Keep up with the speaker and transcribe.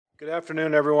Good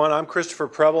afternoon, everyone. I'm Christopher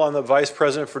Preble. I'm the Vice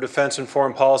President for Defense and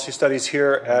Foreign Policy Studies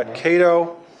here at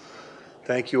Cato.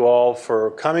 Thank you all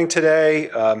for coming today.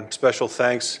 Special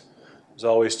thanks, as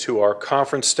always, to our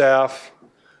conference staff.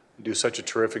 We do such a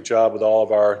terrific job with all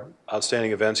of our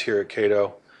outstanding events here at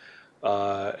Cato,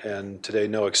 and today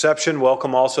no exception.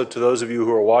 Welcome also to those of you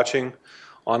who are watching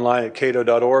online at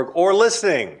cato.org or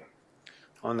listening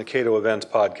on the Cato Events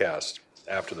podcast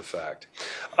after the fact.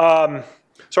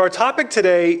 So our topic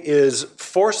today is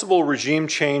forcible regime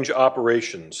change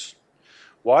operations.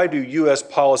 Why do U.S.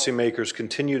 policymakers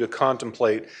continue to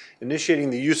contemplate initiating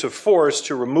the use of force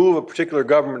to remove a particular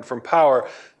government from power,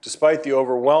 despite the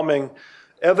overwhelming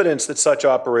evidence that such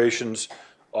operations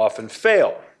often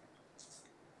fail?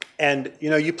 And,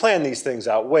 you plan these things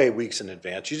out way weeks in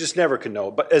advance. You just never can know.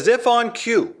 But as if on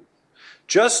cue,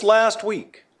 just last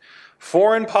week,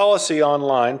 Foreign Policy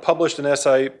Online published an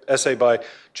essay by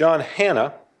John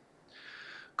Hanna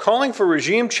calling for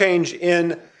regime change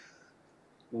in,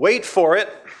 wait for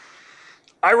it,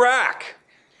 Iraq.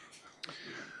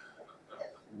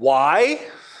 Why?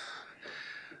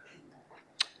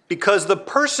 Because the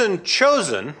person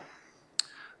chosen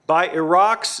by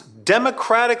Iraq's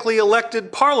democratically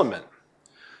elected parliament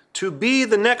to be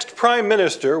the next prime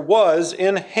minister was,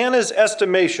 in Hanna's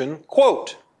estimation,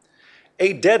 quote,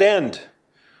 a dead end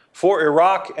for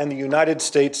Iraq and the United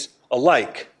States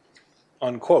alike,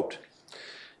 unquote.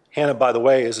 Hanna, by the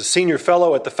way, is a senior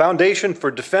fellow at the Foundation for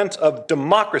Defense of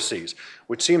Democracies,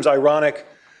 which seems ironic,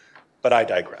 but I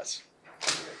digress.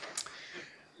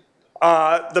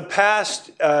 The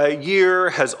past year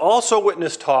has also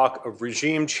witnessed talk of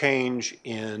regime change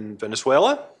in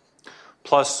Venezuela,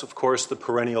 plus, of course, the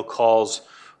perennial calls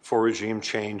for regime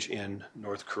change in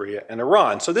North Korea and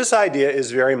Iran. So this idea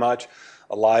is very much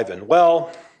alive and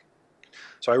well.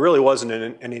 So I really wasn't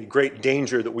in any great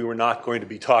danger that we were not going to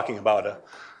be talking about a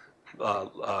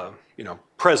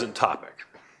present topic.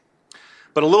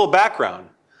 But a little background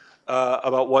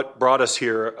about what brought us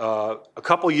here. A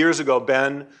couple years ago,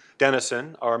 Ben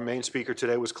Dennison, our main speaker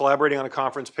today, was collaborating on a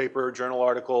conference paper, journal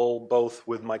article, both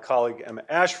with my colleague Emma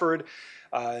Ashford,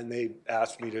 and they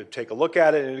asked me to take a look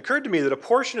at it. And it occurred to me that a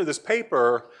portion of this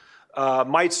paper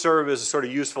might serve as a sort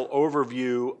of useful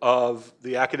overview of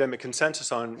the academic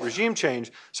consensus on regime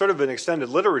change, sort of an extended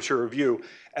literature review.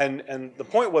 And the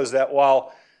point was that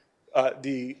while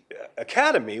the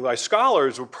academy, like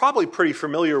scholars, were probably pretty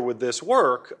familiar with this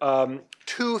work,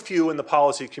 too few in the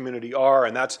policy community are,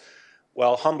 and that's,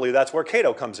 well, humbly, that's where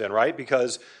Cato comes in, right?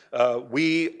 Because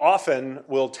we often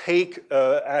will take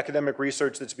academic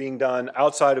research that's being done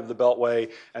outside of the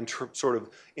Beltway and sort of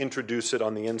introduce it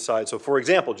on the inside. So, for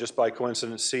example, just by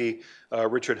coincidence,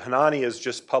 Richard Hanani has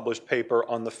just published a paper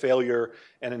on the failure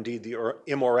and indeed the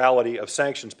immorality of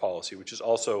sanctions policy, which is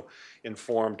also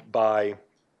informed by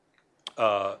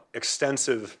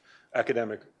extensive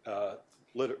academic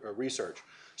research.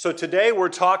 So today we're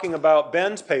talking about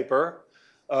Ben's paper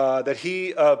that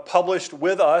he published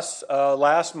with us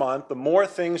last month, The More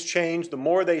Things Change, the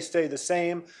More They Stay the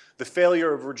Same, The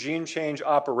Failure of Regime Change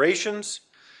Operations.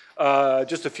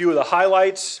 Just a few of the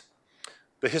highlights.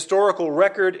 The historical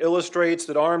record illustrates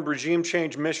that armed regime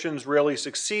change missions rarely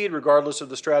succeed regardless of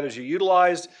the strategy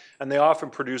utilized, and they often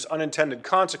produce unintended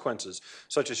consequences,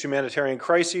 such as humanitarian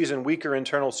crises and weaker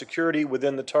internal security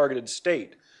within the targeted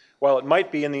state. While it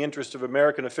might be in the interest of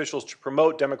American officials to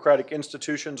promote democratic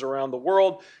institutions around the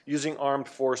world, using armed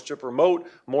force to promote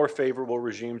more favorable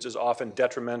regimes is often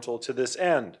detrimental to this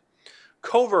end.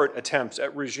 Covert attempts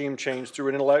at regime change through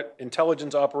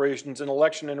intelligence operations and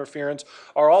election interference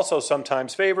are also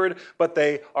sometimes favored, but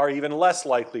they are even less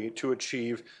likely to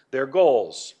achieve their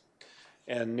goals.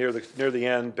 And near the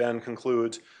end, Ben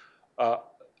concludes,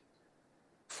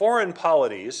 foreign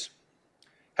polities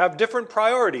have different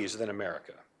priorities than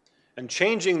America, and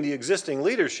changing the existing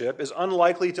leadership is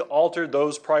unlikely to alter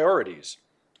those priorities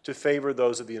to favor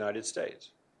those of the United States.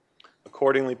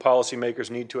 Accordingly, policymakers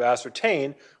need to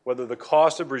ascertain whether the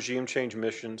cost of regime change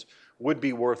missions would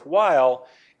be worthwhile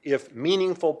if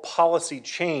meaningful policy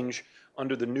change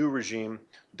under the new regime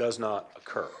does not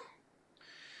occur.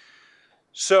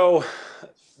 So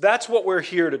that's what we're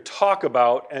here to talk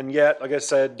about, and yet, like I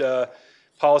said,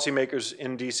 policymakers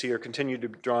in DC are continuing to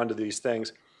be drawn to these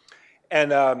things.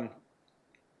 And I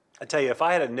tell you, if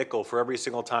I had a nickel for every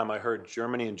single time I heard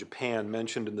Germany and Japan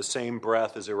mentioned in the same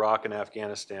breath as Iraq and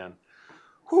Afghanistan,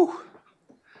 whew.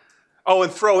 Oh,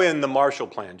 and throw in the Marshall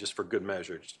Plan, just for good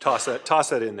measure. Just toss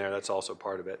that in there. That's also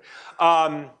part of it.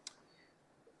 On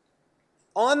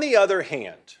the other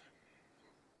hand,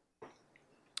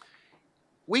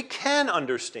 we can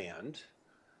understand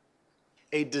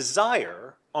a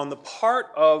desire on the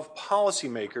part of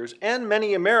policymakers and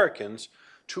many Americans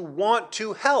to want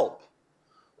to help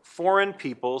foreign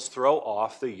peoples throw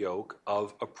off the yoke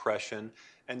of oppression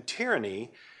and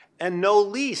tyranny, and no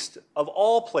least of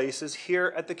all places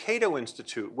here at the Cato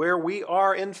Institute, where we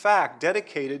are in fact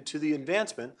dedicated to the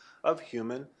advancement of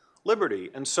human liberty.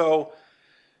 And so,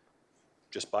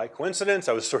 just by coincidence,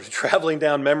 I was sort of traveling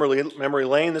down memory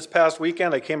lane this past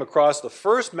weekend. I came across the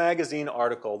first magazine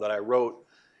article that I wrote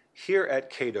here at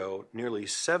Cato nearly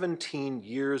 17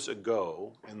 years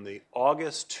ago in the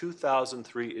August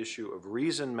 2003 issue of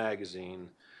Reason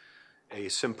magazine, a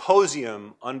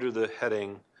symposium under the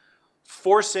heading,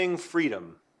 "Forcing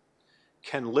Freedom,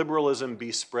 Can Liberalism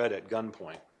Be Spread at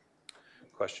Gunpoint?"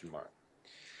 Question mark.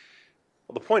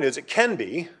 Well, the point is it can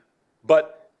be,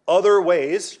 but other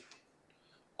ways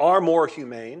are more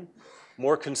humane,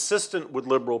 more consistent with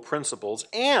liberal principles,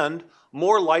 and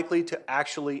more likely to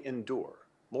actually endure,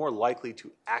 more likely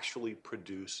to actually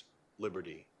produce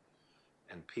liberty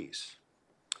and peace.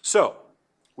 So,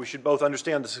 we should both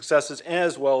understand the successes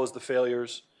as well as the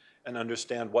failures and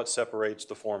understand what separates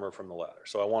the former from the latter.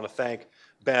 So I want to thank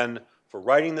Ben for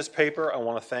writing this paper. I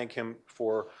want to thank him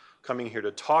for coming here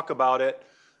to talk about it.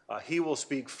 He will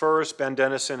speak first. Ben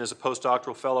Dennison is a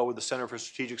postdoctoral fellow with the Center for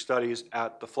Strategic Studies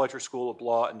at the Fletcher School of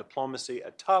Law and Diplomacy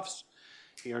at Tufts.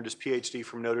 He earned his PhD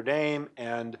from Notre Dame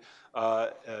and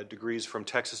degrees from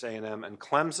Texas A&M and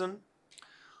Clemson.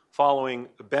 Following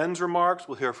Ben's remarks,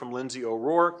 we'll hear from Lindsay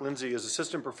O'Rourke. Lindsay is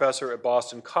assistant professor at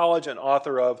Boston College and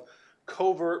author of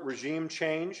Covert Regime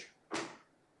Change,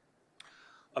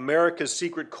 America's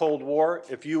Secret Cold War.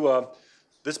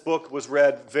 This book was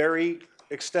read very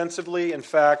extensively. In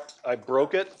fact, I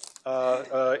broke it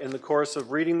in the course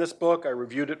of reading this book. I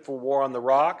reviewed it for War on the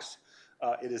Rocks.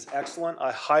 It is excellent.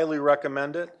 I highly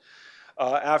recommend it.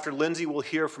 After Lindsay, we'll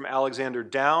hear from Alexander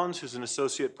Downs, who's an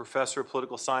associate professor of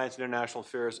political science and international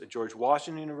affairs at George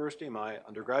Washington University, my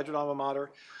undergraduate alma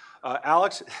mater.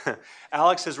 Alex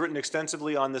has written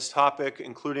extensively on this topic,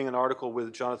 including an article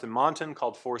with Jonathan Monton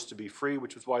called Forced to be Free,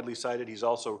 which was widely cited. He's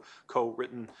also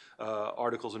co-written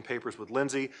articles and papers with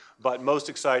Lindsay. But most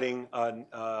exciting,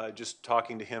 just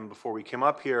talking to him before we came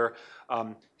up here,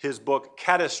 his book,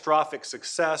 Catastrophic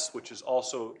Success, which is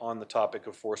also on the topic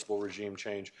of forcible regime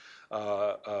change,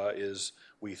 is,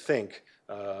 we think,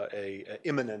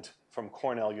 imminent from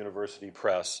Cornell University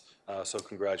Press. So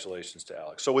congratulations to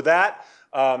Alex. So with that,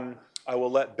 I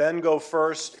will let Ben go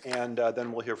first, and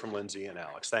then we'll hear from Lindsay and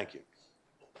Alex. Thank you.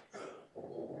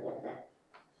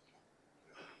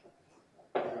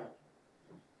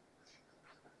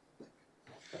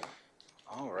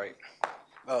 All right.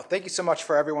 Well, thank you so much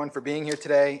for everyone for being here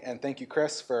today, and thank you,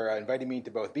 Chris, for inviting me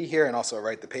to both be here and also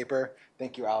write the paper.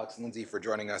 Thank you, Alex and Lindsay, for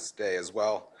joining us today as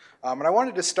well. And I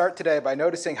wanted to start today by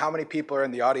noticing how many people are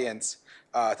in the audience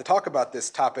to talk about this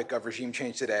topic of regime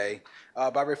change today,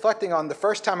 by reflecting on the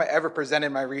first time I ever presented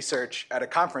my research at a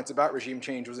conference about regime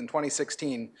change was in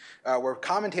 2016, where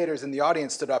commentators in the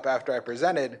audience stood up after I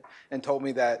presented and told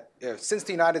me that since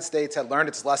the United States had learned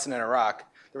its lesson in Iraq,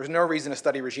 there was no reason to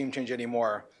study regime change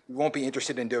anymore. We won't be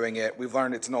interested in doing it. We've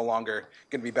learned it's no longer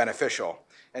going to be beneficial.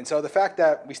 And so the fact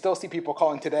that we still see people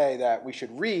calling today that we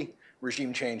should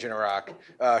regime change in Iraq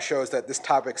shows that this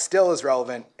topic still is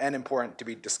relevant and important to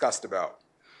be discussed about.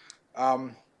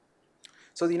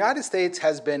 So the United States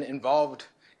has been involved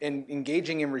in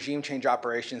engaging in regime change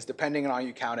operations, depending on how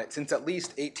you count it, since at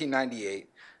least 1898.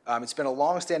 It's been a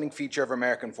long-standing feature of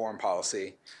American foreign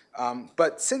policy.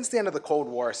 But since the end of the Cold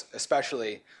War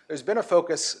especially, there's been a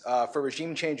focus for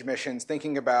regime change missions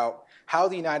thinking about how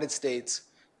the United States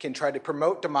can try to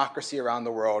promote democracy around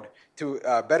the world to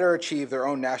better achieve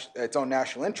its own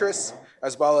national interests,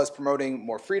 as well as promoting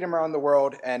more freedom around the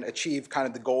world and achieve kind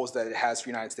of the goals that it has for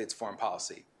United States foreign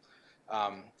policy.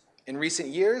 In recent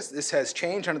years, this has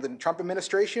changed under the Trump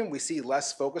administration. We see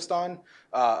less focused on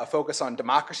a focus on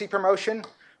democracy promotion,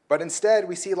 but instead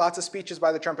we see lots of speeches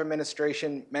by the Trump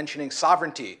administration mentioning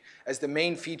sovereignty as the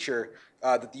main feature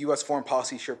that the U.S. foreign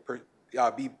policy should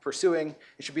be pursuing.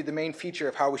 It should be the main feature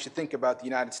of how we should think about the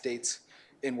United States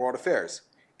in world affairs.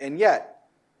 And yet,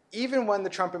 even when the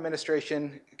Trump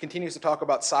administration continues to talk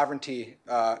about sovereignty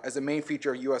as a main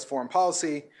feature of U.S. foreign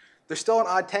policy, there's still an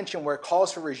odd tension where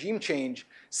calls for regime change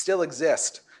still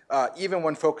exist, even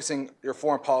when focusing your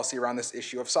foreign policy around this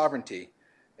issue of sovereignty.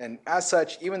 And as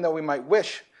such, even though we might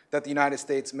wish that the United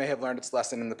States may have learned its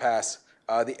lesson in the past,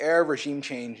 the era of regime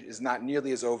change is not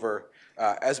nearly as over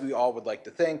as we all would like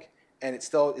to think, and it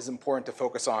still is important to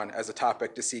focus on as a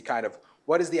topic to see kind of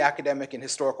what does the academic and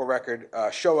historical record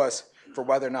show us for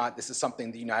whether or not this is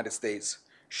something the United States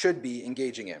should be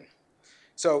engaging in.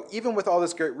 So even with all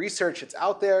this great research that's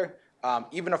out there,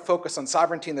 even a focus on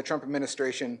sovereignty in the Trump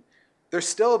administration, there's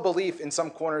still a belief in some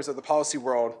corners of the policy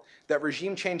world that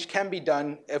regime change can be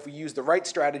done if we use the right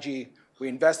strategy, we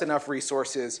invest enough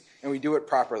resources, and we do it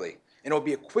properly. And it will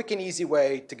be a quick and easy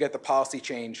way to get the policy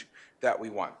change that we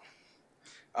want.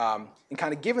 And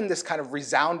kind of given this kind of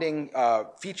resounding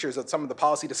features of some of the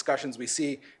policy discussions we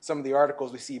see, some of the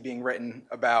articles we see being written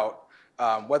about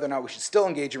whether or not we should still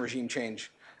engage in regime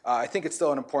change, I think it's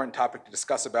still an important topic to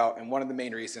discuss about, and one of the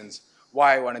main reasons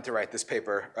why I wanted to write this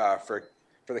paper for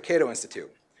the Cato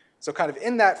Institute. So kind of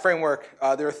in that framework,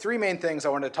 there are three main things I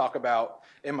wanted to talk about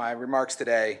in my remarks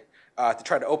today to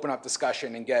try to open up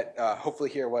discussion and get, hopefully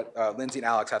hear what Lindsay and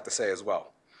Alex have to say as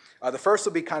well. The first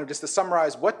will be kind of just to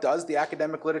summarize what does the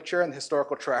academic literature and the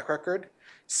historical track record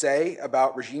say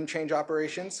about regime change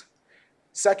operations.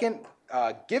 Second,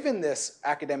 given this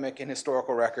academic and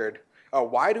historical record,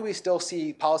 why do we still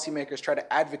see policymakers try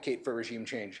to advocate for regime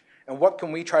change? And what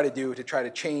can we try to do to try to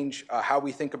change how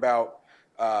we think about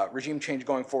regime change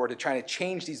going forward, to try to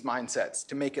change these mindsets,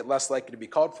 to make it less likely to be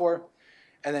called for?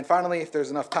 And then finally, if there's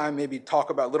enough time, maybe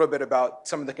talk about a little bit about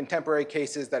some of the contemporary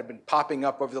cases that have been popping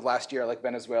up over the last year, like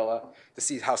Venezuela, to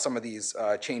see how some of these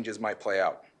changes might play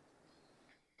out.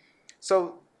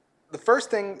 So the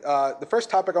first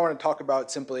topic I want to talk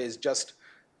about simply is just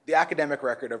the academic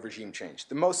record of regime change.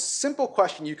 The most simple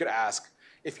question you could ask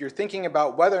if you're thinking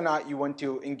about whether or not you want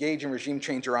to engage in regime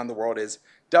change around the world is,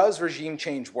 does regime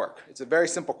change work? It's a very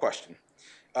simple question.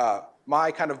 My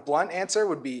kind of blunt answer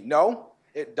would be no,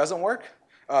 it doesn't work.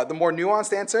 The more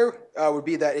nuanced answer would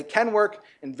be that it can work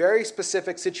in very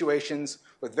specific situations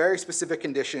with very specific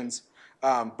conditions,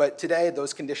 but today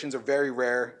those conditions are very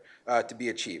rare to be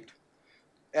achieved.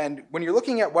 And when you're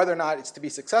looking at whether or not it's to be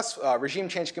successful, regime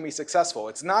change can be successful,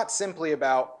 it's not simply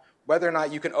about whether or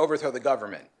not you can overthrow the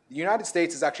government. The United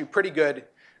States is actually pretty good,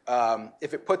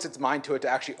 if it puts its mind to it, to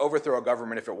actually overthrow a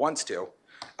government if it wants to.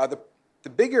 The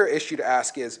bigger issue to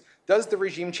ask is, does the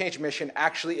regime change mission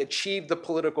actually achieve the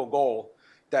political goal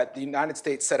that the United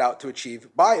States set out to achieve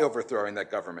by overthrowing that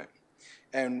government?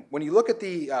 And when you look at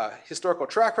the historical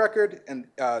track record and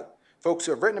folks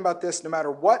who have written about this, no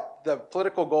matter what the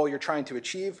political goal you're trying to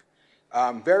achieve,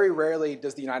 very rarely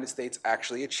does the United States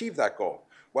actually achieve that goal.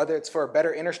 Whether it's for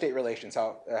better interstate relations,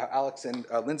 how Alex and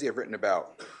Lindsay have written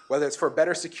about, whether it's for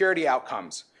better security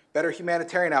outcomes, better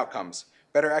humanitarian outcomes,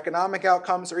 better economic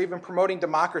outcomes, or even promoting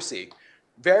democracy,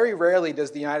 very rarely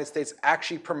does the United States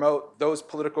actually promote those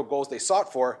political goals they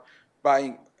sought for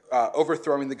by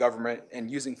overthrowing the government and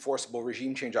using forcible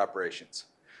regime change operations.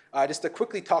 Just to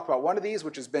quickly talk about one of these,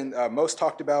 which has been most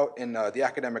talked about in the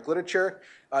academic literature,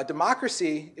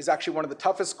 democracy is actually one of the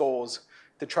toughest goals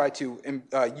to try to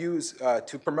use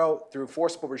to promote through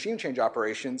forcible regime change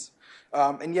operations,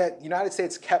 and yet the United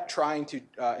States kept trying to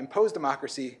impose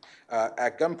democracy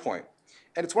at gunpoint.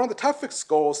 And it's one of the toughest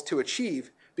goals to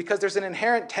achieve because there's an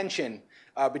inherent tension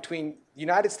between the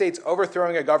United States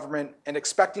overthrowing a government and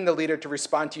expecting the leader to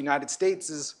respond to the United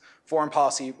States' foreign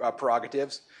policy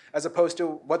prerogatives, as opposed to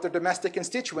what their domestic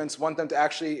constituents want them to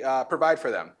actually provide for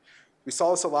them. We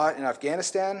saw this a lot in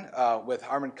Afghanistan with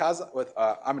Ahmed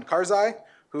Karzai,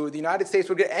 who the United States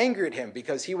would get angry at him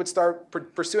because he would start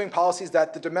pursuing policies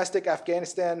that the domestic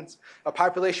Afghanistan's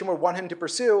population would want him to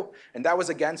pursue, and that was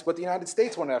against what the United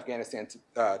States wanted Afghanistan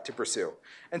to pursue.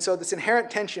 And so this inherent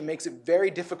tension makes it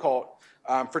very difficult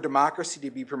for democracy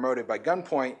to be promoted by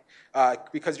gunpoint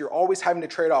because you're always having to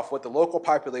trade off what the local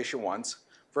population wants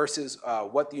versus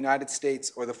what the United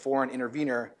States or the foreign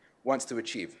intervener wants to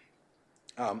achieve.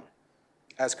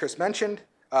 As Chris mentioned,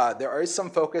 there is some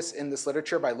focus in this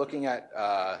literature by looking at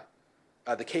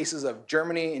the cases of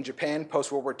Germany and Japan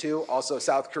post-World War II, also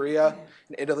South Korea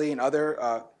and Italy and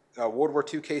other World War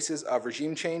II cases of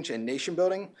regime change and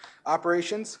nation-building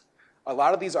operations. A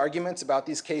lot of these arguments about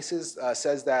these cases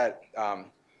says that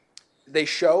they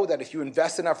show that if you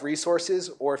invest enough resources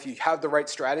or if you have the right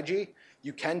strategy,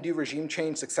 you can do regime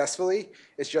change successfully.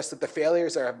 It's just that the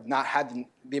failures have not had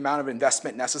the amount of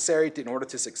investment necessary in order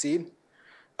to succeed.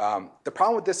 The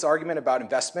problem with this argument about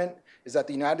investment is that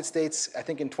the United States, I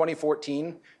think in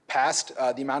 2014, passed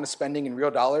the amount of spending in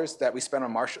real dollars that we spent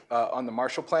on the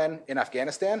Marshall Plan in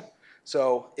Afghanistan.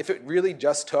 So if it really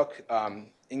just took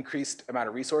increased amount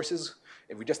of resources,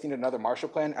 if we just needed another Marshall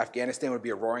Plan, Afghanistan would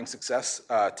be a roaring success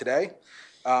today.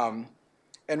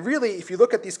 And really, if you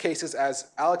look at these cases, as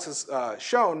Alex has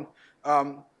shown,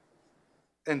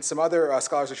 and some other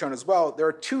scholars have shown as well, there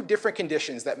are two different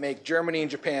conditions that make Germany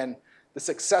and Japan the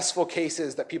successful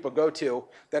cases that people go to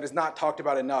that is not talked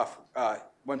about enough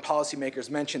when policymakers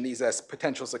mention these as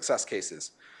potential success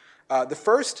cases. The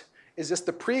first is just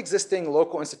the pre-existing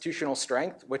local institutional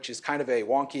strength, which is kind of a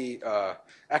wonky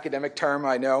academic term,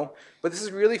 I know, but this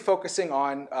is really focusing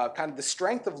on kind of the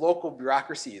strength of local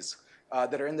bureaucracies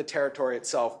that are in the territory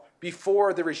itself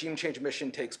before the regime change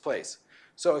mission takes place.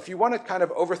 So if you want to kind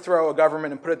of overthrow a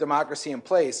government and put a democracy in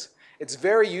place, it's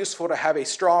very useful to have a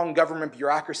strong government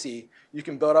bureaucracy you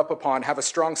can build up upon, have a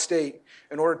strong state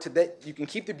in order to, you can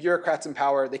keep the bureaucrats in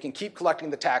power, they can keep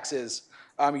collecting the taxes,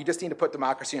 you just need to put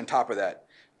democracy on top of that.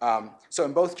 So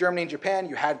in both Germany and Japan,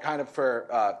 you had kind of for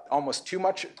almost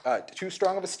too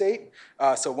strong of a state.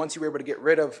 So once you were able to get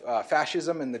rid of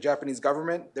fascism in the Japanese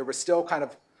government, there was still kind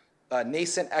of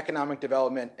nascent economic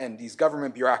development and these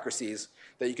government bureaucracies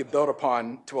that you could build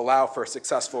upon to allow for a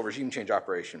successful regime change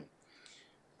operation.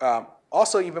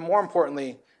 Also, even more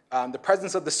importantly, the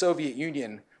presence of the Soviet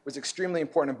Union was extremely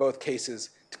important in both cases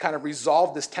to kind of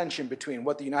resolve this tension between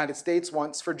what the United States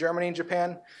wants for Germany and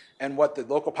Japan and what the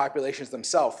local populations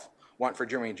themselves want for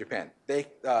Germany and Japan.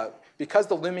 Because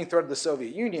the looming threat of the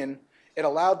Soviet Union, it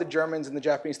allowed the Germans and the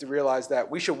Japanese to realize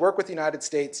that we should work with the United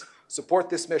States, support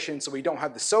this mission so we don't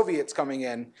have the Soviets coming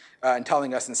in and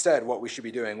telling us instead what we should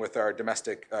be doing with our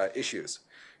domestic issues.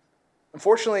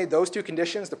 Unfortunately, those two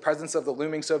conditions, the presence of the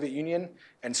looming Soviet Union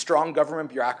and strong government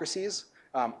bureaucracies,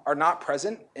 are not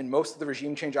present in most of the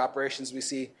regime change operations we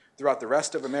see throughout the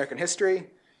rest of American history.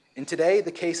 And today,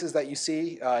 the cases that you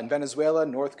see in Venezuela,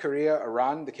 North Korea,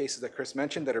 Iran, the cases that Chris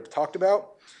mentioned that are talked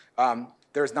about,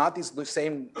 there's not the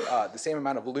same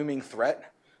amount of looming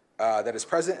threat that is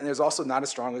present, and there's also not as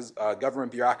strong as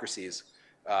government bureaucracies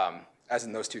as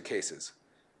in those two cases.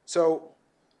 So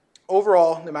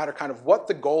overall, no matter kind of what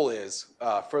the goal is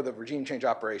for the regime change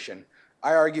operation,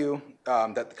 I argue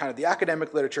that the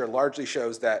academic literature largely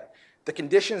shows that the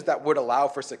conditions that would allow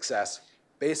for success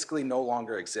basically no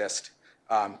longer exist,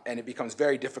 and it becomes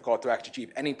very difficult to actually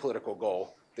achieve any political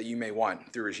goal that you may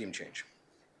want through regime change.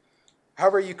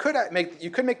 However, you could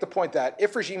make the point that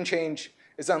if regime change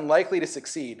is unlikely to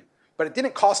succeed, but it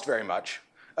didn't cost very much,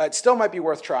 it still might be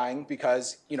worth trying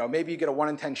because maybe you get a 1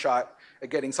 in 10 shot at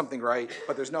getting something right,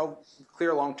 but there's no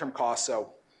clear long-term cost,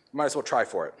 so you might as well try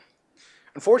for it.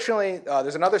 Unfortunately,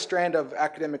 there's another strand of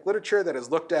academic literature that has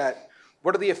looked at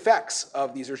what are the effects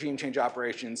of these regime change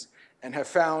operations and have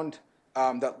found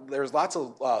that there's lots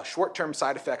of short-term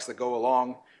side effects that go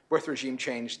along with regime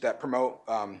change that promote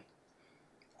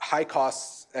high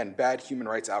costs and bad human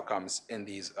rights outcomes in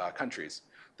these countries.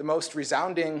 The most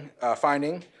resounding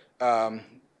finding,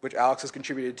 which Alex has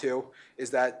contributed to,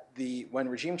 is that when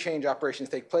regime change operations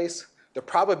take place, the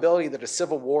probability that a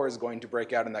civil war is going to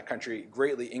break out in that country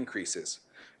greatly increases.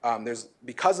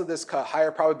 Because of this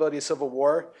higher probability of civil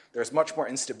war, there's much more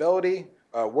instability,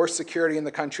 worse security in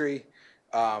the country,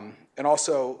 and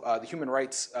also the human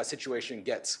rights situation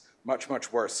gets much,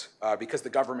 much worse because the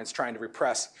government's trying to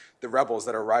repress the rebels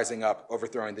that are rising up,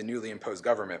 overthrowing the newly imposed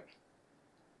government.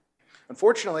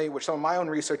 Unfortunately, which some of my own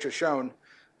research has shown,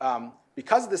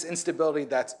 because of this instability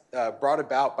that's brought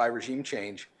about by regime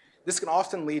change, this can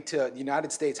often lead to the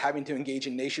United States having to engage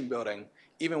in nation building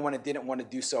even when it didn't want to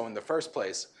do so in the first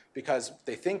place because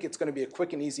they think it's going to be a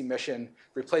quick and easy mission,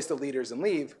 replace the leaders and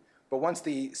leave, but once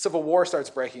the civil war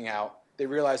starts breaking out, they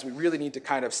realize we really need to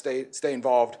kind of stay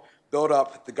involved, build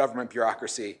up the government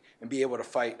bureaucracy, and be able to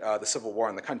fight the civil war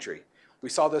in the country. We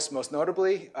saw this most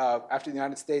notably after the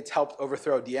United States helped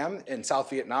overthrow Diem in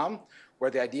South Vietnam, where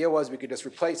the idea was we could just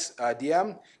replace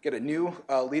Diem, get a new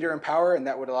leader in power, and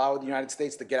that would allow the United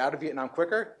States to get out of Vietnam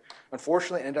quicker.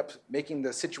 Unfortunately, it ended up making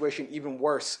the situation even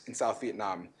worse in South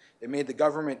Vietnam. It made the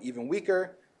government even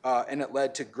weaker, and it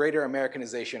led to greater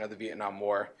Americanization of the Vietnam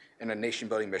War and a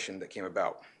nation-building mission that came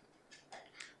about.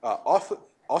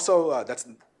 Also, that's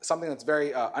something that's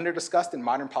very under-discussed in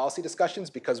modern policy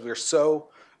discussions because we're so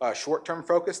short-term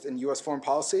focused in U.S. foreign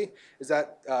policy, is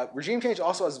that regime change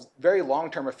also has very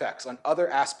long-term effects on other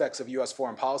aspects of U.S.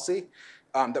 foreign policy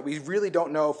that we really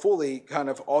don't know fully kind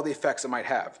of all the effects it might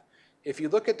have. If you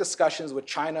look at discussions with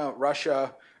China,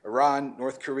 Russia, Iran,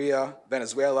 North Korea,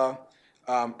 Venezuela,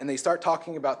 and they start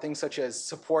talking about things such as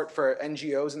support for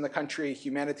NGOs in the country,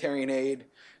 humanitarian aid,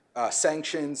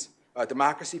 sanctions,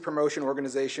 democracy promotion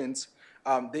organizations,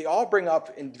 they all bring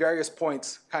up in various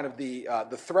points kind of the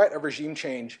threat of regime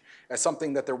change as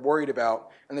something that they're worried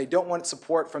about, and they don't want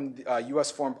support from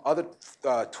other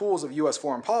tools of U.S.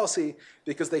 foreign policy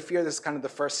because they fear this is kind of the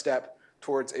first step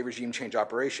towards a regime change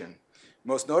operation.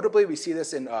 Most notably, we see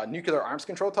this in nuclear arms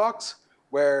control talks,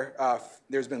 where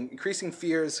there's been increasing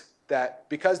fears that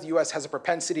because the U.S. has a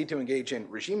propensity to engage in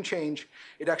regime change,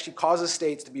 it actually causes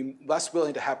states to be less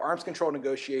willing to have arms control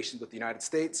negotiations with the United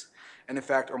States, and in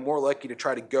fact are more likely to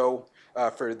try to go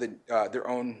for their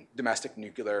own domestic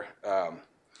nuclear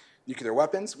nuclear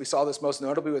weapons. We saw this most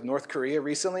notably with North Korea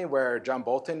recently, where John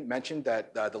Bolton mentioned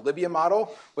that the Libya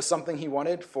model was something he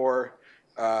wanted for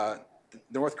the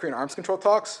North Korean arms control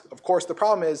talks. Of course, the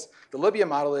problem is the Libya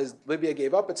model is Libya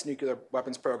gave up its nuclear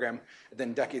weapons program, and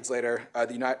then decades later, a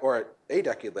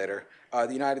decade later,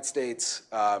 the United States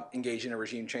engaged in a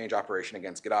regime change operation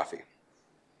against Gaddafi.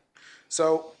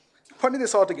 So putting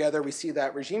this all together, we see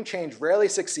that regime change rarely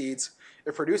succeeds.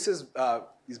 It produces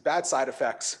these bad side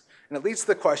effects, and it leads to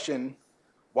the question,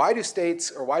 why do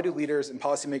states or why do leaders and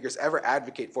policymakers ever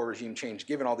advocate for regime change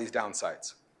given all these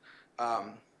downsides?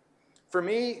 For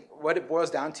me, what it boils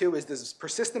down to is this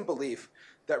persistent belief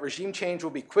that regime change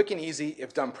will be quick and easy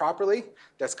if done properly.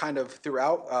 That's kind of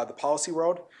throughout the policy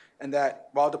world. And that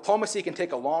while diplomacy can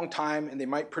take a long time and they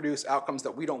might produce outcomes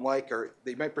that we don't like, or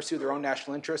they might pursue their own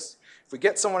national interests, if we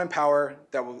get someone in power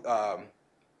that will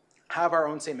have our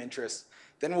own same interests,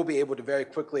 then we'll be able to very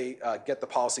quickly get the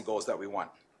policy goals that we want.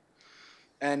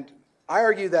 And I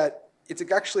argue that it's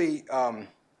actually,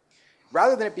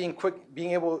 rather than it being quick,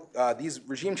 these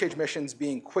regime change missions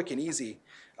being quick and easy,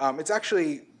 it's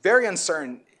actually very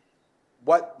uncertain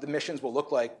what the missions will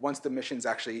look like once the missions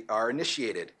actually are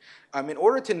initiated. In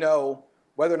order to know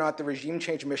whether or not the regime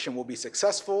change mission will be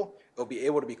successful, it'll be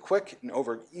able to be quick and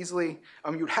over easily,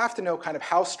 you'd have to know kind of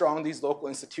how strong these local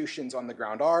institutions on the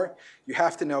ground are. You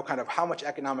have to know kind of how much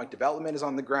economic development is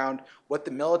on the ground, what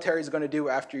the military is going to do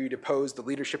after you depose the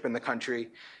leadership in the country.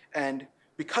 And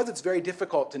because it's very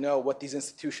difficult to know what these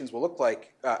institutions will look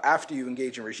like after you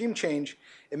engage in regime change,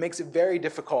 it makes it very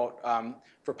difficult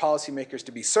for policymakers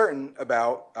to be certain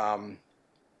about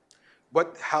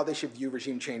how they should view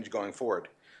regime change going forward.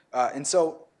 And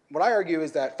so what I argue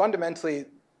is that fundamentally,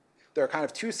 there are kind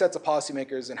of two sets of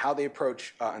policymakers, and how they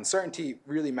approach uncertainty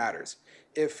really matters.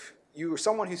 If you are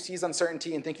someone who sees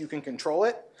uncertainty and think you can control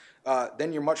it,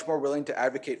 then you're much more willing to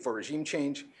advocate for regime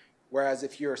change. Whereas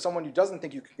if you're someone who doesn't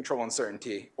think you can control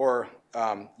uncertainty, or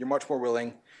you're much more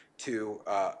willing to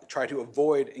try to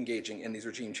avoid engaging in these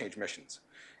regime change missions.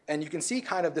 And you can see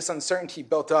kind of this uncertainty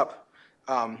built up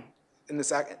in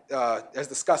this, as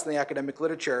discussed in the academic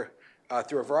literature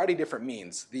through a variety of different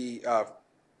means.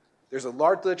 There's a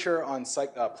large literature on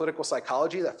political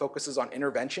psychology that focuses on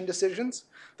intervention decisions,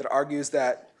 that argues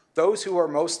that those who are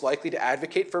most likely to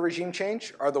advocate for regime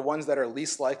change are the ones that are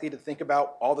least likely to think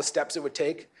about all the steps it would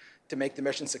take to make the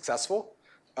mission successful.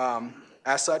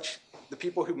 As such, the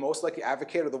people who most likely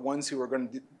advocate are the ones who are going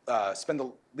to spend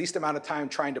the least amount of time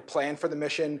trying to plan for the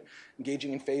mission,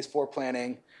 engaging in phase 4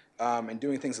 planning, and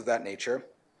doing things of that nature.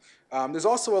 There's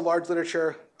also a large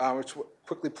literature, which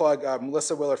quickly plug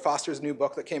Melissa Willard Foster's new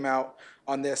book that came out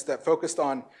on this, that focused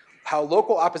on how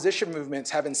local opposition movements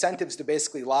have incentives to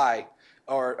basically lie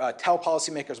or tell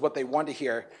policymakers what they want to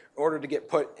hear in order to get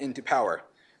put into power.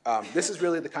 This is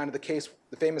really the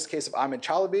famous case of Ahmed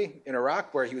Chalabi in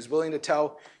Iraq, where he was willing to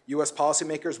tell US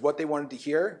policymakers what they wanted to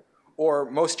hear,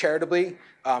 or most charitably,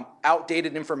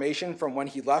 outdated information from when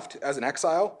he left as an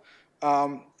exile.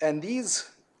 And these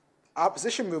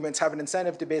opposition movements have an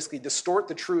incentive to basically distort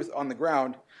the truth on the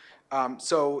ground.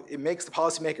 So it makes the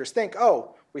policymakers think,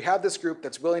 oh, we have this group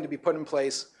that's willing to be put in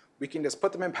place, we can just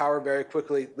put them in power very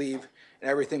quickly, leave, and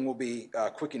everything will be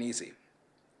quick and easy.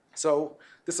 So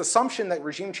this assumption that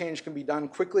regime change can be done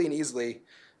quickly and easily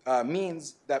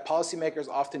means that policymakers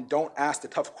often don't ask the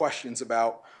tough questions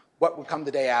about what would come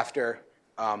the day after,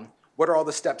 what are all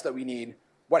the steps that we need,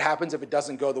 what happens if it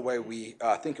doesn't go the way we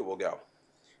think it will go.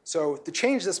 So to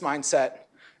change this mindset,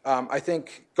 I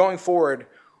think going forward,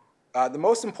 the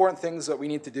most important things that we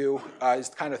need to do is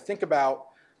to kind of think about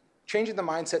changing the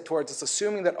mindset towards us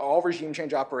assuming that all regime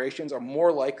change operations are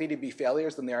more likely to be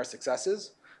failures than they are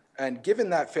successes. And given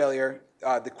that failure,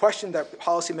 the question that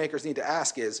policymakers need to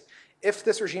ask is, if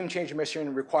this regime change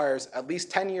mission requires at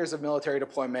least 10 years of military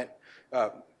deployment,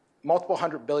 multiple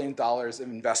 $100 billion of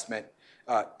investment,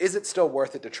 is it still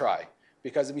worth it to try?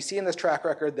 Because we see in this track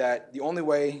record that the only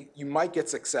way you might get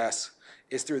success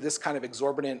is through this kind of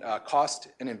exorbitant cost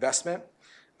and investment.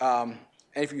 And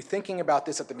if you're thinking about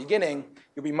this at the beginning,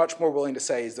 you'll be much more willing to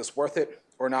say, is this worth it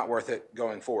or not worth it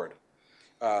going forward?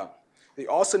 We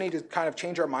also need to kind of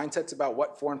change our mindsets about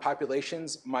what foreign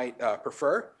populations might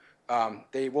prefer.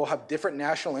 They will have different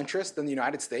national interests than the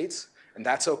United States, and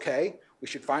that's okay. We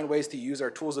should find ways to use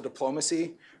our tools of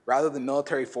diplomacy rather than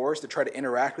military force to try to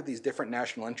interact with these different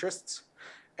national interests.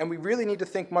 And we really need to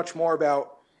think much more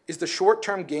about, is the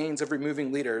short-term gains of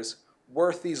removing leaders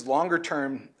worth these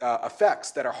longer-term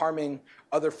effects that are harming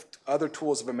other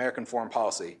tools of American foreign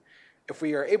policy? If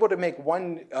we are able to make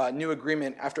one new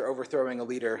agreement after overthrowing a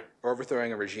leader or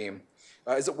overthrowing a regime,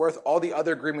 is it worth all the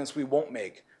other agreements we won't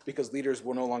make because leaders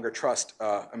will no longer trust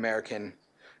American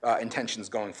intentions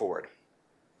going forward.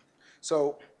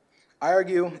 So I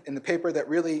argue in the paper that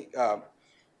really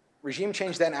regime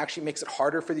change then actually makes it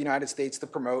harder for the United States to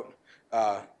promote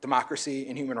democracy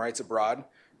and human rights abroad,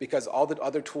 because all the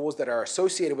other tools that are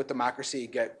associated with democracy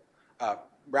get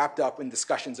wrapped up in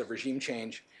discussions of regime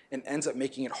change and ends up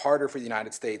making it harder for the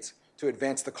United States to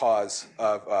advance the cause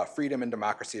of freedom and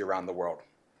democracy around the world.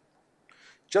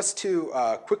 Just to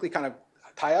quickly kind of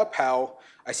tie up how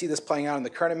I see this playing out in the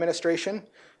current administration,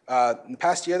 in the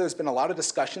past year there's been a lot of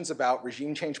discussions about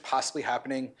regime change possibly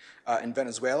happening in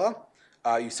Venezuela.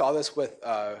 You saw this with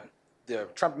the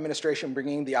Trump administration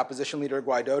bringing the opposition leader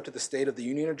Guaido to the State of the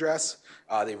Union address.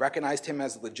 They recognized him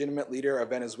as the legitimate leader of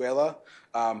Venezuela.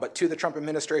 But to the Trump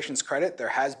administration's credit, there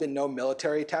has been no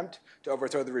military attempt to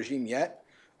overthrow the regime yet,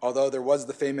 although there was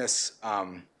the famous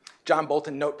John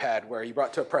Bolton notepad where he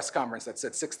brought to a press conference that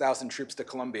said 6,000 troops to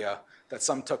Colombia, that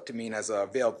some took to mean as a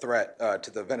veiled threat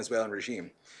to the Venezuelan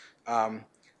regime.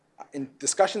 In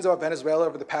discussions about Venezuela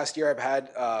over the past year, I've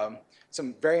had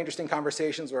some very interesting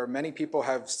conversations where many people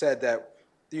have said that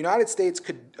the United States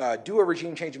could do a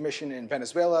regime change mission in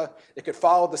Venezuela. It could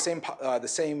follow the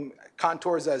same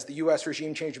contours as the U.S.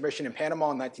 regime change mission in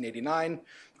Panama in 1989,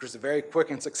 which was a very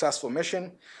quick and successful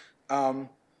mission.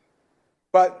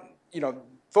 But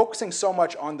focusing so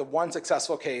much on the one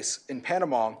successful case in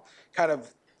Panama kind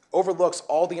of overlooks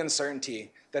all the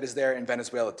uncertainty that is there in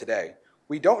Venezuela today.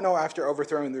 We don't know after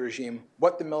overthrowing the regime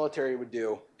what the military would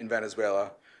do in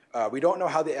Venezuela. We don't know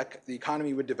how the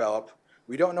economy would develop.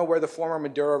 We don't know where the former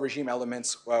Maduro regime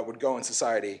elements would go in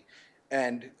society.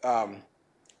 And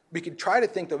we could try to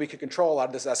think that we could control a lot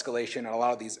of this escalation and a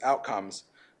lot of these outcomes.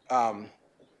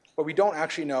 But we don't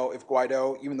actually know if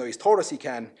Guaido, even though he's told us he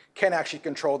can actually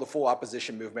control the full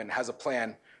opposition movement and has a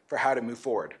plan for how to move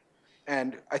forward.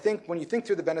 And I think when you think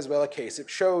through the Venezuela case, it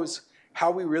shows how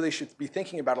we really should be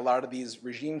thinking about a lot of these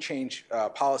regime change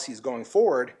policies going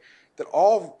forward that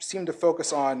all seem to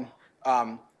focus on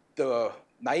the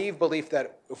naive belief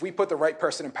that if we put the right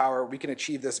person in power, we can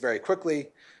achieve this very quickly,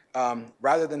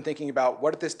 rather than thinking about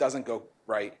what if this doesn't go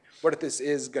right? What if this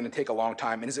is going to take a long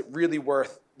time? And is it really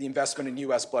worth the investment in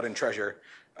U.S. blood and treasure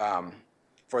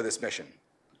for this mission?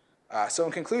 So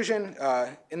in conclusion,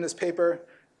 in this paper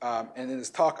and in this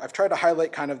talk, I've tried to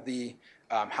highlight kind of the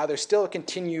how there's still a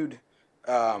continued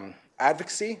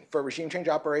advocacy for regime change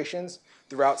operations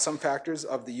throughout some factors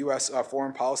of the U.S.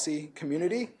 Foreign policy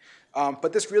community.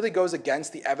 But this really goes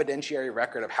against the evidentiary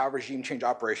record of how regime change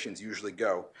operations usually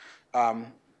go.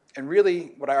 And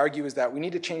really, what I argue is that we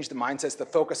need to change the mindsets that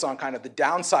focus on kind of the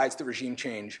downsides to regime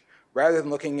change, rather than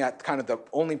looking at kind of the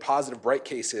only positive bright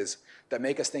cases that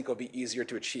make us think it'll be easier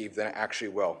to achieve than it actually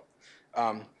will.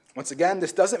 Once again,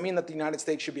 this doesn't mean that the United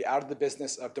States should be out of the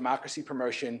business of democracy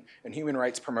promotion and human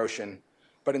rights promotion,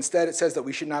 but instead it says that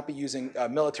we should not be using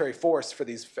military force for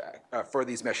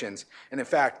these missions. And in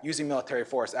fact, using military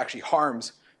force actually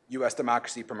harms U.S.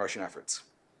 democracy promotion efforts.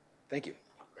 Thank you.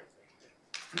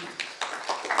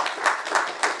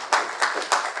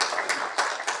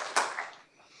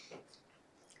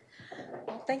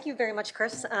 Thank you very much,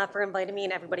 Chris, for inviting me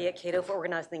and everybody at Cato for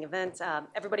organizing the event.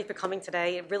 Everybody for coming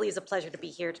today. It really is a pleasure to be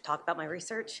here to talk about my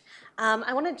research.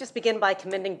 I want to just begin by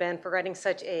commending Ben for writing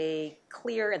such a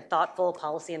clear and thoughtful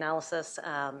policy analysis.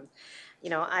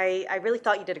 I really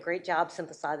thought you did a great job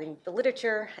synthesizing the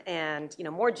literature, and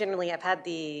more generally, I've had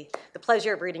the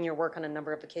pleasure of reading your work on a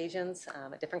number of occasions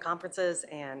at different conferences,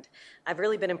 and I've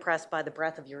really been impressed by the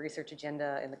breadth of your research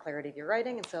agenda and the clarity of your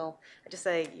writing. And so I just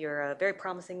say you're a very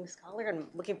promising scholar, and I'm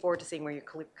looking forward to seeing where your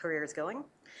career is going.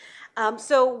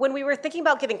 So when we were thinking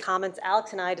about giving comments,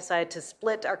 Alex and I decided to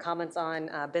split our comments on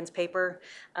Ben's paper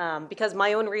because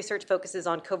my own research focuses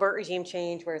on covert regime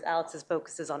change, whereas Alex's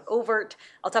focuses on overt.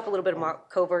 I'll talk a little bit more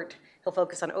covert. He'll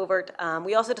focus on overt.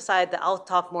 We also decided that I'll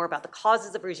talk more about the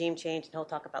causes of regime change, and he'll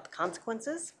talk about the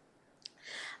consequences.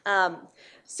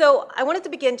 So I wanted to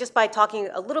begin just by talking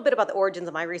a little bit about the origins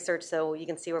of my research so you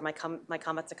can see where my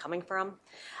comments are coming from.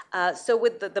 So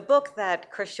with the book that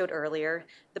Chris showed earlier,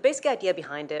 the basic idea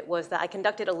behind it was that I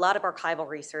conducted a lot of archival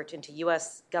research into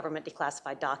U.S. government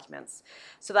declassified documents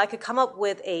so that I could come up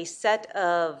with a set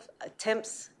of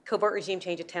attempts, covert regime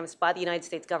change attempts by the United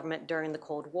States government during the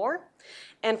Cold War.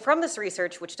 And from this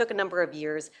research, which took a number of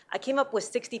years, I came up with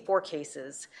 64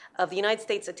 cases of the United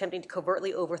States attempting to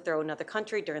covertly overthrow another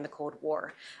country during the Cold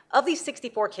War. Of these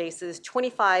 64 cases,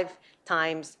 25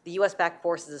 times the U.S.-backed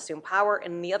forces assumed power,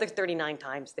 and the other 39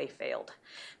 times they failed.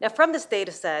 Now, from this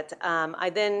data set, I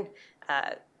then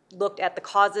looked at the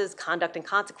causes, conduct, and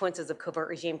consequences of covert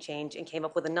regime change and came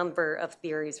up with a number of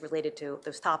theories related to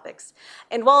those topics.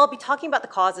 And while I'll be talking about the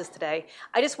causes today,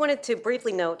 I just wanted to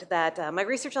briefly note that my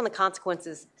research on the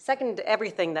consequences seconded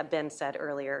everything that Ben said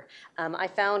earlier. I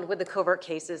found with the covert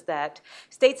cases that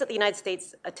states that the United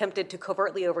States attempted to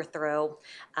covertly overthrow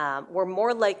were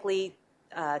more likely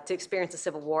to experience a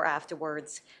civil war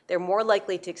afterwards. They're more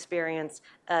likely to experience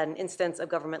an instance of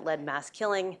government-led mass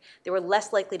killing. They were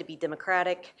less likely to be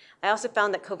democratic. I also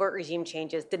found that covert regime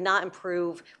changes did not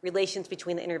improve relations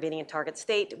between the intervening and target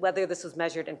state, whether this was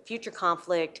measured in future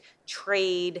conflict,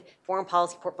 trade, foreign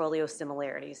policy portfolio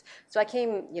similarities. So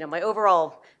my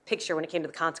overall picture when it came to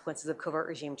the consequences of covert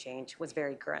regime change was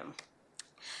very grim.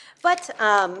 But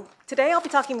today I'll be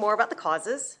talking more about the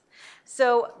causes.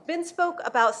 So Ben spoke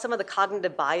about some of the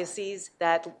cognitive biases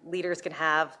that leaders can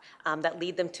have that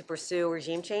lead them to pursue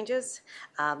regime changes.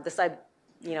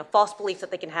 False beliefs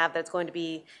that they can have that it's going to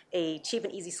be a cheap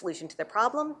and easy solution to their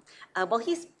problem. While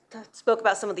he spoke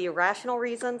about some of the irrational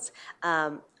reasons,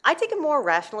 I take a more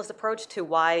rationalist approach to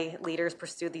why leaders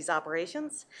pursue these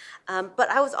operations. But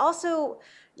I was also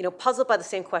puzzled by the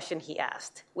same question he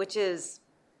asked, which is,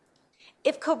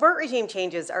 if covert regime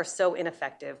changes are so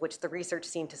ineffective, which the research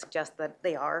seemed to suggest that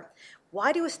they are,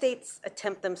 why do states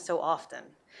attempt them so often?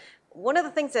 One of the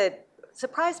things that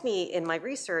surprised me in my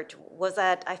research was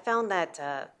that I found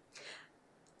that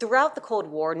throughout the Cold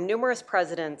War, numerous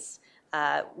presidents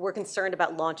were concerned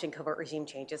about launching covert regime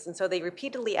changes, and so they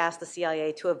repeatedly asked the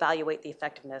CIA to evaluate the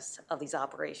effectiveness of these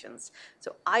operations.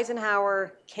 So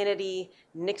Eisenhower, Kennedy,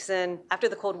 Nixon, after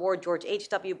the Cold War, George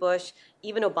H.W. Bush,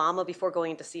 even Obama, before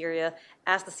going into Syria,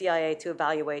 asked the CIA to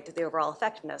evaluate the overall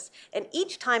effectiveness. And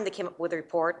each time they came up with a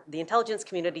report, the intelligence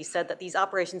community said that these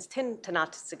operations tend to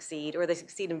not succeed, or they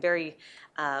succeed in very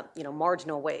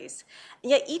marginal ways.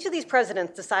 And yet each of these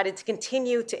presidents decided to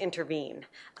continue to intervene,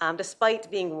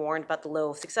 despite being warned about the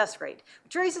low success rate,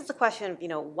 which raises the question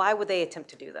of, why would they attempt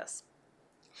to do this?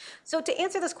 So to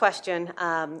answer this question,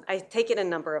 I take it in a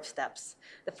number of steps.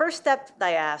 The first step that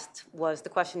I asked was the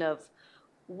question of,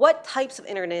 what types of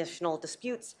international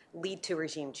disputes lead to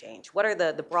regime change? What are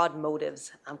the broad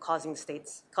motives causing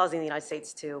the United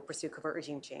States to pursue covert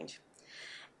regime change?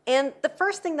 And the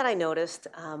first thing that I noticed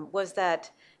was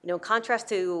that, in contrast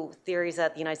to theories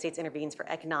that the United States intervenes for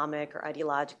economic or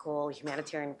ideological,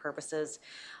 humanitarian purposes,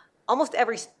 almost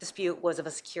every dispute was of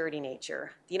a security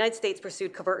nature. The United States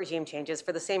pursued covert regime changes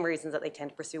for the same reasons that they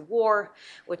tend to pursue war,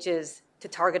 which is to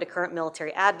target a current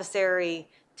military adversary,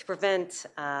 to prevent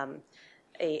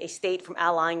a state from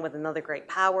allying with another great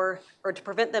power, or to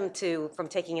prevent them from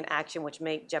taking an action which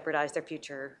may jeopardize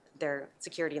their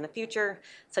security in the future,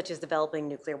 such as developing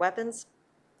nuclear weapons.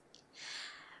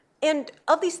 And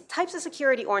of these types of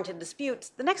security-oriented disputes,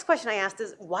 the next question I asked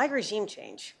is, why regime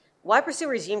change? Why pursue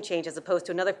regime change as opposed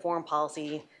to another foreign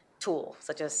policy tool,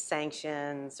 such as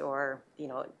sanctions or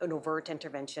an overt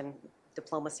intervention,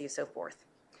 diplomacy, and so forth?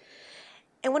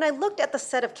 And when I looked at the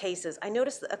set of cases, I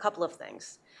noticed a couple of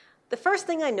things. The first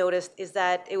thing I noticed is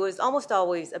that it was almost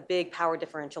always a big power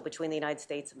differential between the United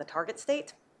States and the target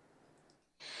state,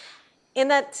 and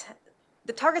that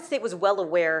the target state was well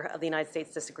aware of the United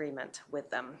States' disagreement with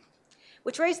them,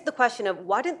 which raised the question of,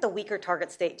 why didn't the weaker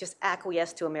target state just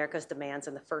acquiesce to America's demands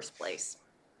in the first place?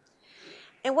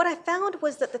 And what I found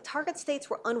was that the target states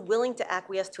were unwilling to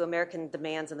acquiesce to American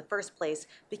demands in the first place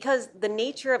because the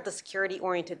nature of the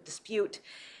security-oriented dispute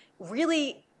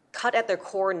really cut at their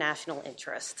core national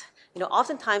interest.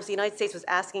 Oftentimes the United States was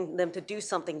asking them to do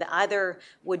something that either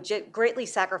would greatly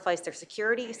sacrifice their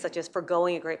security, such as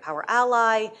forgoing a great power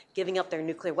ally, giving up their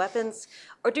nuclear weapons,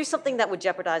 or do something that would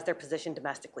jeopardize their position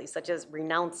domestically, such as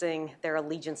renouncing their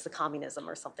allegiance to communism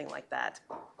or something like that.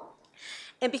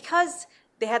 And because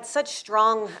they had such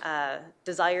strong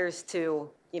desires to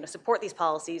support these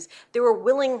policies, they were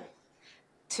willing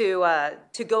to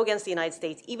go against the United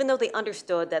States, even though they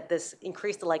understood that this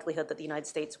increased the likelihood that the United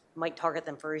States might target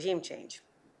them for regime change.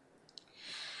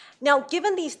 Now,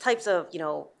 given these types of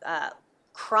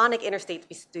chronic interstate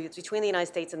disputes between the United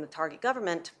States and the target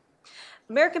government,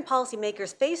 American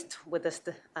policymakers faced with this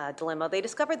dilemma, they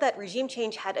discovered that regime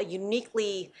change had a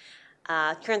uniquely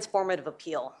transformative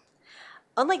appeal.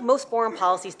 Unlike most foreign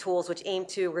policy tools which aim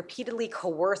to repeatedly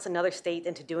coerce another state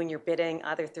into doing your bidding,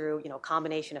 either through a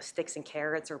combination of sticks and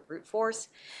carrots or brute force,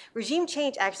 regime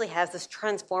change actually has this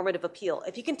transformative appeal.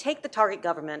 If you can take the target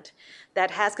government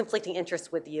that has conflicting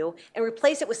interests with you and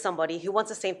replace it with somebody who wants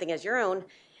the same thing as your own,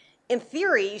 in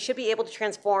theory, you should be able to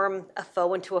transform a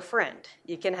foe into a friend.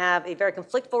 You can have a very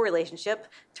conflictful relationship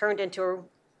turned into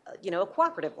a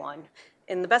cooperative one.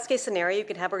 In the best case scenario, you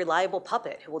can have a reliable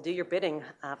puppet who will do your bidding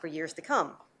for years to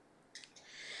come.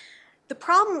 The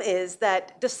problem is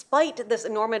that despite this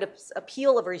enormous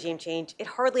appeal of regime change, it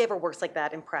hardly ever works like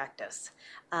that in practice.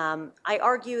 I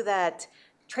argue that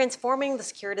transforming the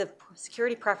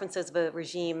security preferences of a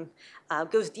regime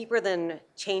goes deeper than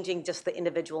changing just the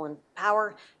individual in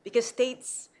power, because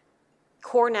states'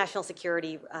 core national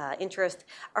security interests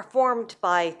are formed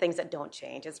by things that don't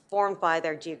change. It's formed by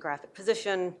their geographic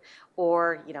position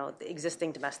or, the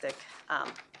existing domestic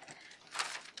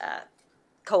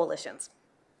coalitions.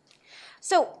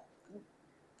 So,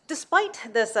 despite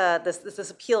this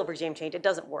appeal of regime change, it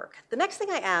doesn't work. The next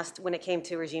thing I asked when it came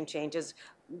to regime change is,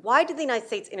 why did the United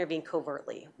States intervene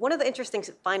covertly? One of the interesting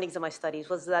findings of my studies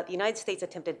was that the United States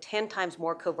attempted 10 times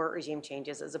more covert regime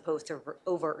changes as opposed to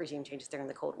overt regime changes during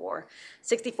the Cold War.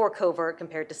 64 covert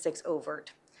compared to 6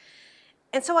 overt.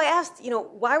 And so I asked,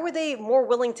 why were they more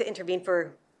willing to intervene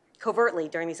covertly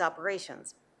during these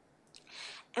operations?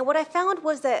 And what I found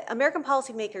was that American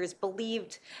policymakers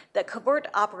believed that covert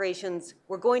operations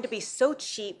were going to be so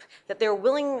cheap that they were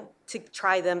willing to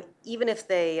try them even if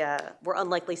they were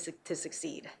unlikely to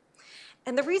succeed.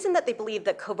 And the reason that they believed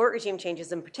that covert regime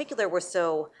changes in particular were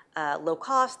so low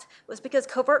cost was because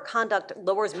covert conduct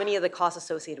lowers many of the costs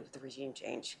associated with the regime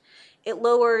change. It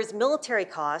lowers military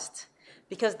costs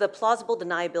because the plausible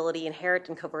deniability inherent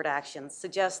in covert actions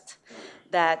suggests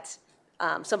that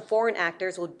some foreign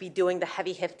actors will be doing the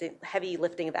heavy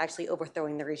lifting of actually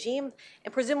overthrowing the regime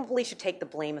and presumably should take the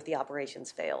blame if the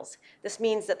operations fails. This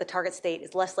means that the target state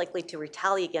is less likely to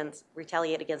retaliate against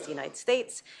the United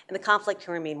States, and the conflict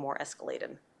can remain more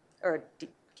escalated, or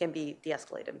can be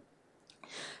de-escalated.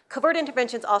 Covert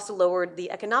interventions also lowered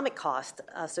the economic cost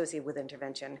associated with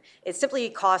intervention. It simply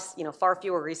costs far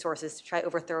fewer resources to try to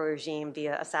overthrow a regime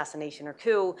via assassination or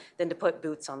coup than to put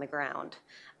boots on the ground.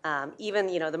 Even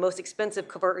the most expensive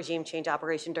covert regime change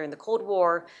operation during the Cold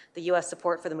War, the U.S.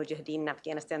 support for the Mujahideen in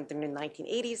Afghanistan during the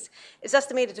 1980s, is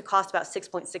estimated to cost about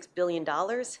 $6.6 billion.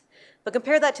 But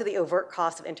compare that to the overt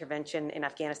cost of intervention in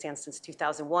Afghanistan since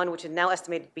 2001, which is now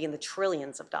estimated to be in the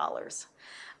trillions of dollars.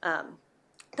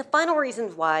 The final reason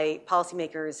why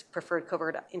policymakers preferred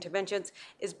covert interventions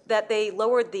is that they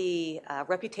lowered the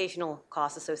reputational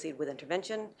costs associated with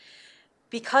intervention.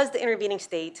 Because the intervening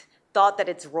state thought that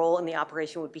its role in the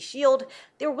operation would be shielded,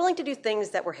 they were willing to do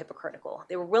things that were hypocritical.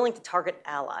 They were willing to target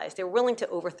allies. They were willing to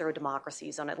overthrow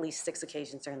democracies on at least 6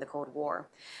 occasions during the Cold War.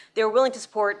 They were willing to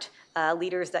support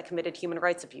leaders that committed human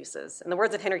rights abuses. In the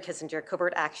words of Henry Kissinger,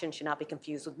 covert action should not be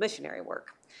confused with missionary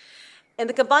work. And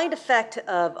the combined effect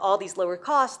of all these lower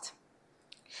costs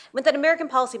meant that American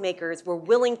policymakers were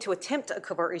willing to attempt a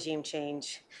covert regime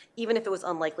change, even if it was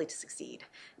unlikely to succeed.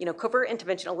 Covert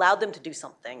intervention allowed them to do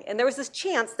something. And there was this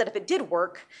chance that if it did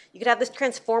work, you could have this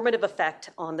transformative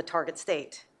effect on the target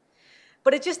state.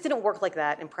 But it just didn't work like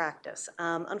that in practice.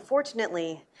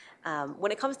 Unfortunately,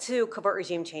 when it comes to covert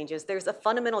regime changes, there's a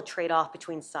fundamental trade-off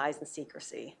between size and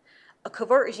secrecy. A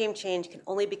covert regime change can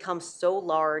only become so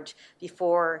large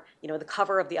before the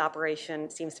cover of the operation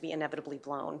seems to be inevitably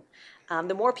blown.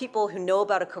 The more people who know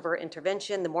about a covert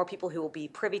intervention, the more people who will be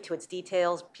privy to its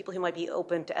details, people who might be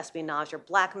open to espionage or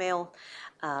blackmail.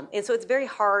 And so it's very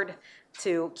hard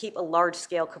to keep a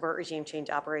large-scale covert regime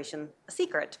change operation a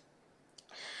secret.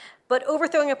 But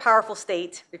overthrowing a powerful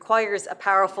state requires a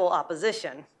powerful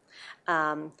opposition.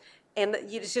 And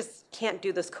you just can't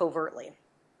do this covertly.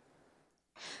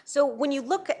 So when you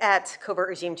look at covert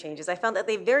regime changes, I found that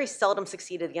they very seldom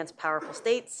succeeded against powerful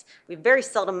states. We very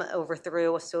seldom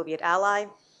overthrew a Soviet ally.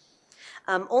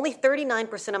 Only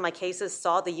 39% of my cases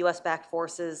saw the US-backed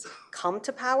forces come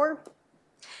to power.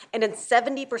 And in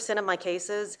 70% of my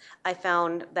cases, I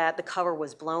found that the cover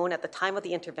was blown. At the time of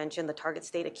the intervention, the target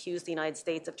state accused the United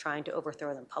States of trying to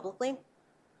overthrow them publicly.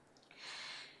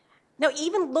 Now,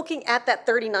 even looking at that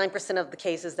 39% of the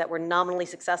cases that were nominally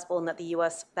successful and that the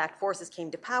US-backed forces came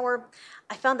to power,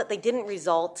 I found that they didn't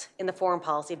result in the foreign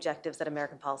policy objectives that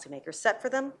American policymakers set for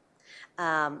them.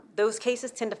 Those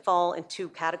cases tend to fall in 2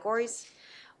 categories.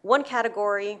 One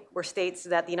category were states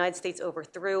that the United States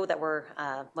overthrew that were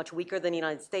much weaker than the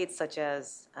United States, such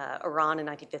as Iran in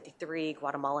 1953,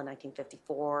 Guatemala in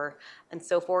 1954, and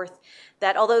so forth,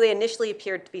 that although they initially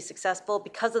appeared to be successful,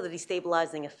 because of the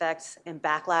destabilizing effects and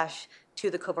backlash to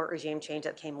the covert regime change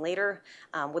that came later,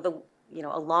 with a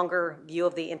longer view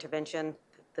of the intervention,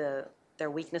 their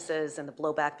weaknesses and the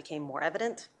blowback became more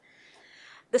evident.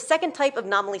 The second type of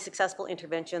nominally successful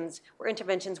interventions were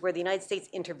interventions where the United States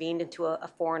intervened into a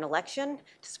foreign election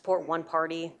to support one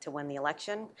party to win the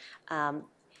election.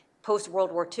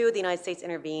 Post-World War II, the United States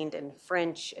intervened in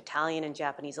French, Italian, and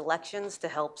Japanese elections to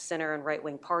help center and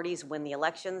right-wing parties win the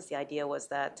elections. The idea was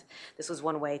that this was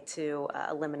one way to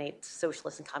eliminate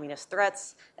socialist and communist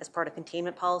threats as part of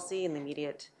containment policy in the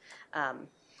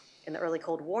in the early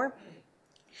Cold War.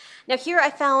 Now here I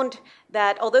found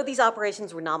that although these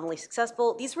operations were nominally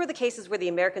successful, these were the cases where the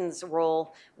Americans'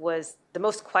 role was the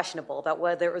most questionable about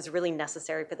whether it was really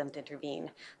necessary for them to intervene.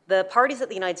 The parties that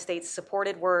the United States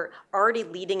supported were already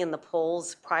leading in the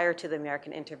polls prior to the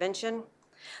American intervention.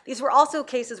 These were also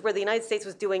cases where the United States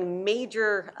was doing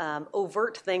major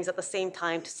overt things at the same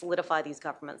time to solidify these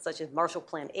governments, such as Marshall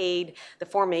Plan aid, the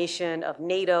formation of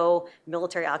NATO,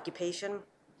 military occupation.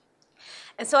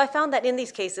 And so I found that in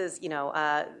these cases,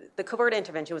 the covert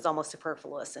intervention was almost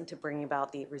superfluous into bringing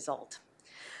about the result.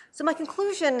 So my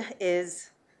conclusion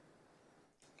is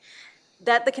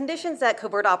that the conditions that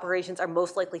covert operations are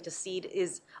most likely to succeed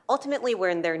is ultimately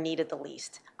when they're needed the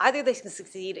least. Either they can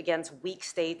succeed against weak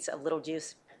states of little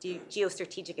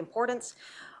geostrategic importance,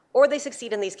 or they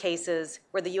succeed in these cases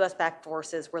where the US-backed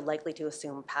forces were likely to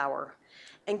assume power.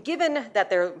 And given that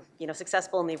they're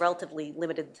successful in the relatively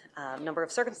limited number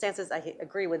of circumstances, I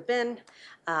agree with Ben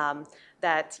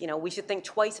that we should think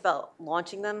twice about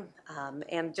launching them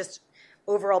and just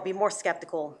overall be more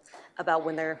skeptical about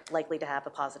when they're likely to have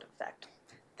a positive effect.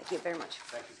 Thank you very much.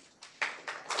 Thank you.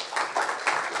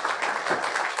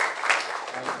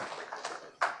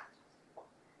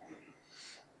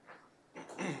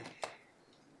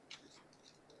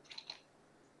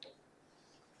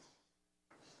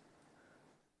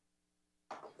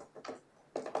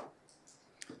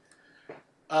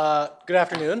 Good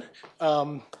afternoon.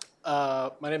 My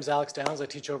name is Alex Downs. I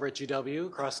teach over at GW,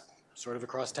 across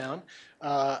town.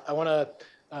 I want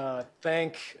to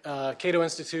thank Cato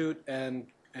Institute and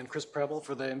Chris Preble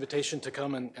for the invitation to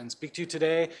come and speak to you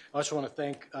today. I also want to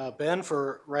thank Ben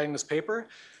for writing this paper.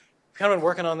 I've kind of been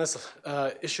working on this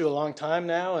issue a long time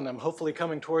now, and I'm hopefully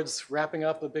coming towards wrapping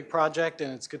up a big project,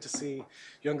 and it's good to see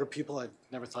younger people. I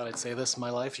never thought I'd say this in my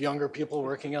life, younger people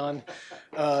working on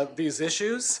these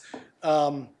issues.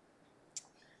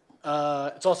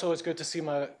 It's also always good to see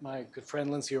my good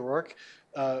friend Lindsay O'Rourke,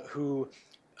 who,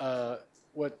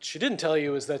 what she didn't tell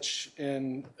you is that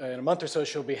in a month or so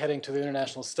she'll be heading to the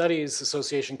International Studies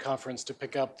Association conference to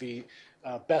pick up the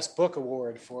Best Book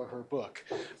Award for her book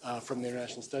from the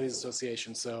International Studies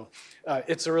Association. So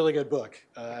it's a really good book,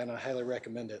 and I highly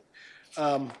recommend it.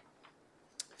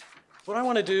 What I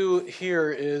want to do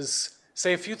here is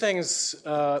say a few things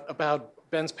about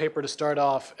Ben's paper to start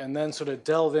off, and then sort of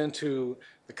delve into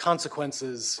the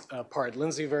consequences part.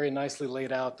 Lindsay very nicely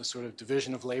laid out the sort of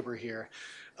division of labor here.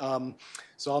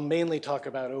 So I'll mainly talk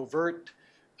about overt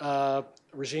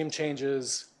regime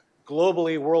changes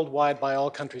globally, worldwide, by all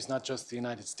countries, not just the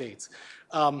United States.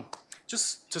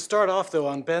 Just to start off, though,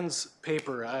 on Ben's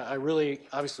paper, I really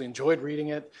obviously enjoyed reading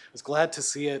it. I was glad to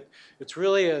see it. It's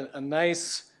really a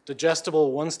nice,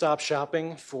 digestible, one-stop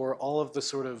shopping for all of the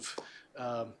sort of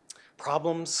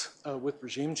problems with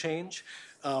regime change.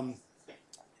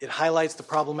 It highlights the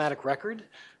problematic record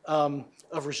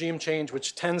of regime change,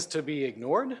 which tends to be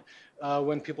ignored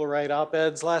when people write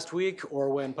op-eds last week or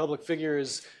when public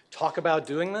figures talk about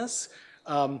doing this.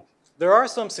 There are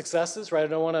some successes, right? I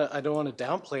don't want to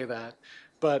downplay that,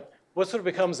 but what sort of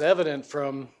becomes evident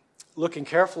from looking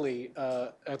carefully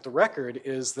at the record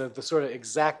is that the sort of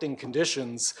exacting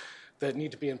conditions that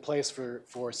need to be in place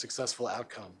for successful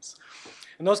outcomes.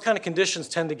 And those kind of conditions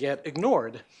tend to get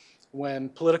ignored when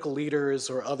political leaders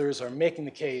or others are making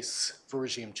the case for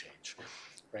regime change.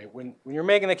 Right? When you're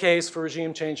making the case for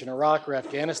regime change in Iraq or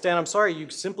Afghanistan, I'm sorry, you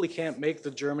simply can't make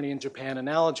the Germany and Japan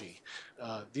analogy.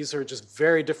 These are just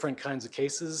very different kinds of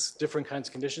cases, different kinds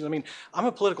of conditions. I mean, I'm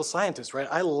a political scientist, right?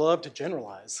 I love to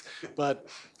generalize, but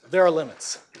there are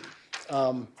limits.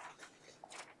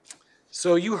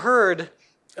 So you heard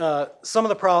some of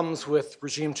the problems with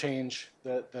regime change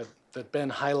that Ben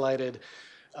highlighted.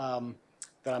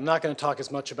 That I'm not going to talk as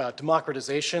much about.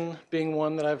 Democratization being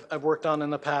one that I've worked on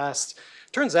in the past.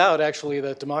 Turns out, actually,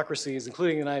 that democracies,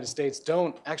 including the United States,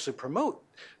 don't actually promote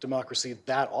democracy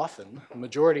that often. The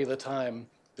majority of the time,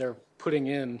 they're putting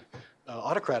in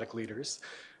autocratic leaders.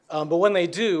 But when they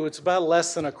do, it's about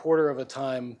less than a quarter of a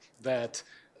time that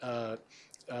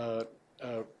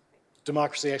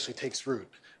democracy actually takes root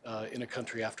in a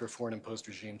country after a foreign-imposed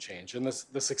regime change. And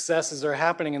the successes are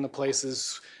happening in the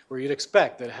places where you'd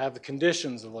expect, that have the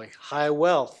conditions of like high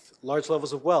wealth, large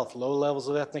levels of wealth, low levels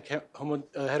of ethnic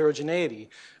heterogeneity,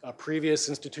 previous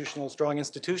strong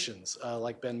institutions,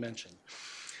 like Ben mentioned.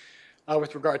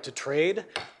 With regard to trade,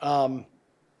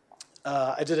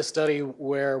 I did a study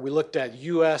where we looked at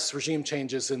U.S. regime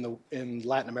changes in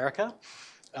Latin America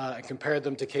and compared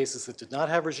them to cases that did not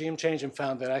have regime change, and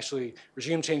found that actually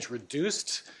regime change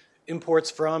reduced imports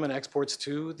from and exports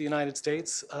to the United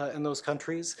States in those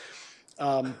countries.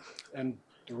 And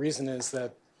the reason is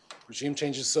that regime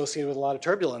change is associated with a lot of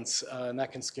turbulence, and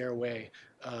that can scare away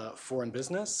foreign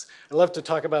business. I love to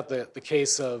talk about the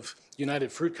case of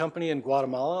United Fruit Company in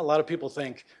Guatemala. A lot of people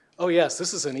think, oh yes,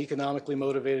 this is an economically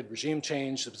motivated regime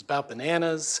change. It was about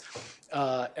bananas,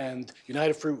 and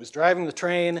United Fruit was driving the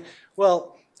train.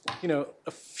 Well, you know,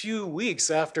 a few weeks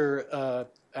after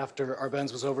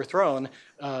Arbenz was overthrown,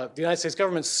 the United States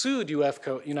government sued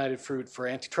UFCO, United Fruit, for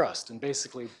antitrust and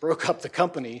basically broke up the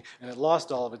company, and it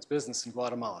lost all of its business in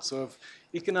Guatemala. So if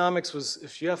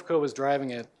UFCO was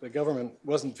driving it, the government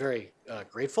wasn't very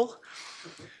grateful.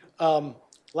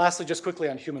 Lastly, just quickly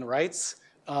on human rights.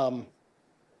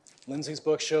 Lindsay's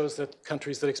book shows that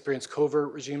countries that experience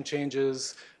covert regime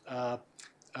changes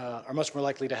are much more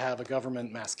likely to have a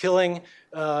government mass killing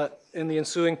in the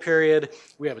ensuing period.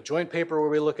 We have a joint paper where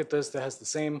we look at this that has the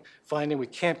same finding. We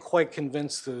can't quite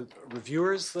convince the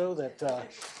reviewers, though, that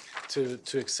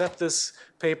to accept this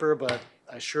paper, but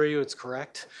I assure you it's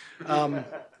correct.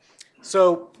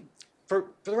 So for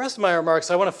the rest of my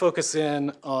remarks, I want to focus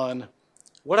in on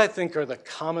what I think are the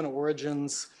common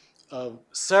origins of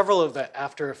several of the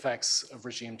after effects of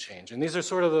regime change. And these are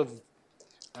sort of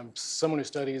I'm someone who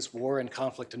studies war and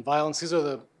conflict and violence. These are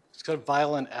the kind of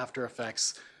violent after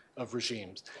effects of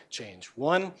regime change.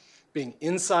 One, being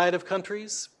inside of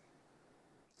countries,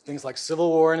 things like civil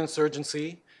war and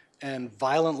insurgency and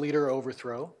violent leader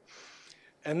overthrow.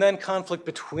 And then conflict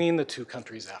between the two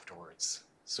countries afterwards.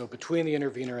 So between the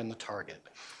intervener and the target.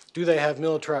 Do they have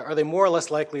are they more or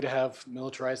less likely to have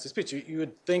militarized disputes? You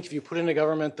would think if you put in a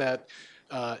government that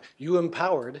you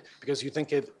empowered because you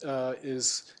think it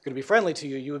is going to be friendly to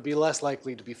you, you would be less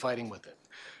likely to be fighting with it.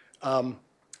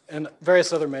 And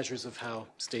various other measures of how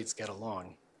states get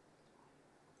along.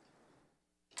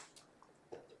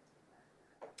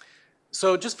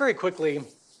 So just very quickly,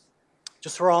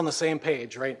 just so we're all on the same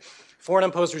page, right? Foreign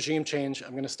imposed regime change,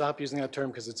 I'm going to stop using that term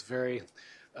because it's very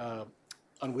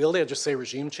unwieldy. I'll just say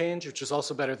regime change, which is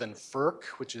also better than FERC,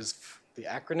 which is the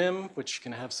acronym, which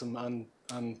can have some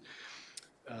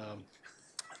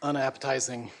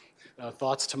unappetizing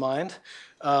thoughts to mind.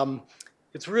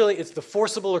 It's the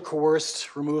forcible or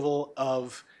coerced removal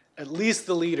of at least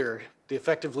the leader, the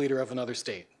effective leader of another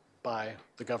state by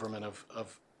the government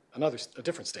of a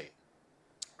different state.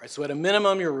 Right, so at a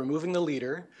minimum, you're removing the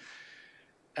leader.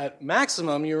 At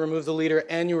maximum, you remove the leader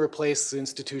and you replace the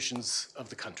institutions of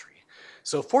the country.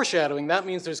 So foreshadowing, that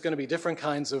means there's going to be different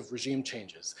kinds of regime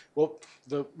changes. Well,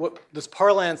 this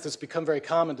parlance that's become very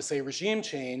common to say regime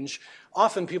change,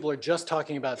 often people are just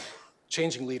talking about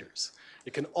changing leaders.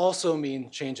 It can also mean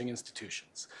changing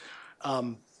institutions.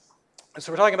 And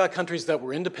so we're talking about countries that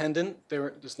were independent.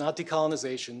 There's not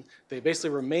decolonization. They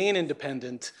basically remain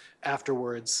independent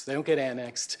afterwards. They don't get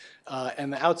annexed.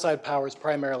 And the outside power is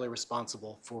primarily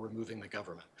responsible for removing the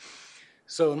government.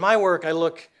 So in my work, I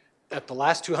look at the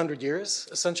last 200 years,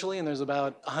 essentially, and there's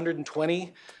about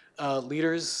 120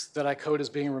 leaders that I code as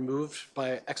being removed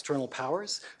by external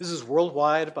powers. This is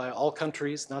worldwide by all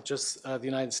countries, not just the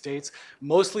United States.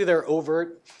 Mostly they're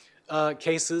overt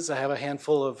cases. I have a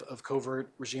handful of covert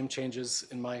regime changes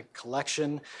in my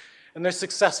collection. And they're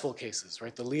successful cases,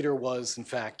 right? The leader was, in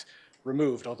fact,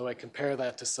 removed, although I compare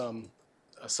that to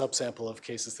a subsample of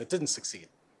cases that didn't succeed.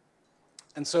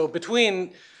 And so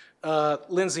between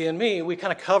Lindsay and me, we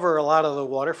kind of cover a lot of the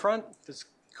waterfront. It's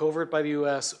covert by the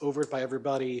US, overt by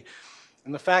everybody.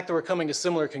 And the fact that we're coming to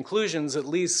similar conclusions at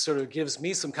least sort of gives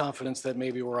me some confidence that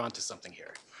maybe we're onto something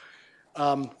here.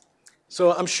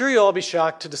 So I'm sure you'll all be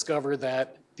shocked to discover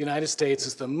that the United States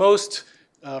is the most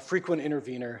frequent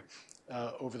intervener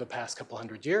over the past couple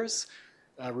hundred years,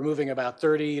 removing about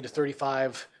 30 to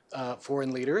 35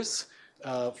 foreign leaders,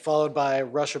 followed by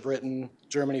Russia, Britain,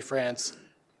 Germany, France.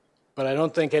 But I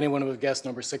don't think anyone would have guessed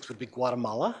number 6 would be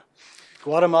Guatemala.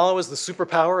 Guatemala was the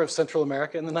superpower of Central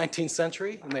America in the 19th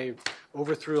century, and they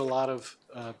overthrew a lot of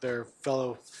their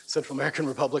fellow Central American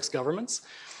republics' governments.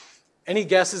 Any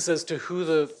guesses as to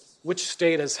which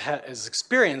state has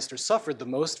experienced or suffered the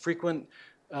most frequent,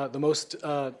 the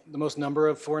most number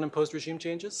of foreign-imposed regime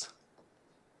changes?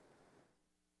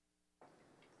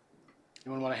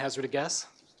 Anyone want to hazard a guess?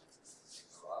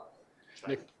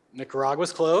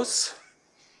 Nicaragua's close.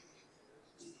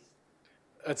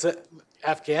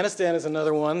 Afghanistan is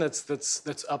another one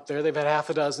that's up there. They've had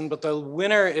half a dozen, but the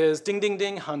winner is ding, ding,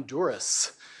 ding,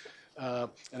 Honduras.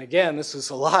 And again, this is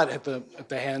a lot at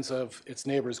the hands of its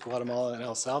neighbors, Guatemala and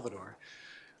El Salvador.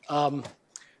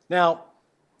 Now,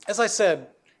 as I said,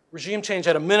 regime change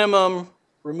at a minimum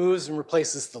removes and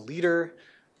replaces the leader,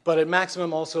 but at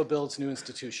maximum also builds new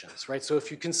institutions, right? So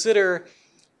if you consider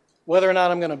whether or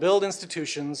not I'm going to build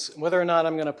institutions, whether or not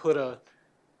I'm going to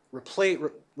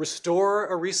restore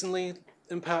a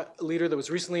leader that was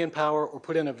recently in power, or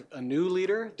put in a new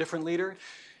leader, different leader,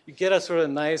 you get a sort of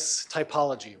nice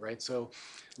typology, right? So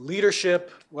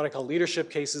leadership, what I call leadership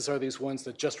cases, are these ones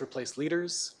that just replace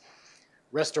leaders.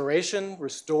 Restoration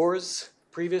restores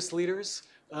previous leaders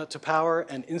to power,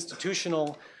 and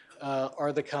institutional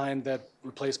are the kind that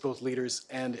replace both leaders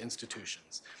and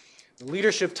institutions. The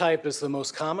leadership type is the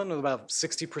most common, with about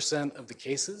 60% of the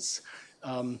cases.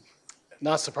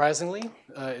 Not surprisingly,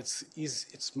 it's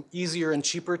easier and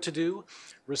cheaper to do.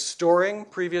 Restoring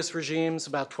previous regimes,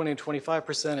 about 20 to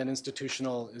 25%, and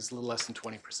institutional is a little less than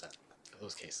 20% of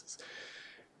those cases.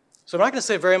 So I'm not going to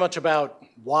say very much about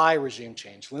why regime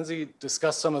change. Lindsay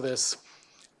discussed some of this,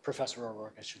 Professor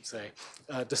O'Rourke, I should say,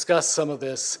 discussed some of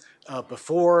this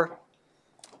before.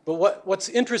 But what's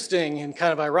interesting and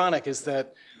kind of ironic is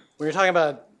that when you're talking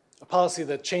about a policy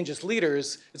that changes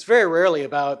leaders, it's very rarely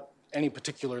about any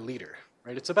particular leader,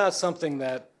 right? It's about something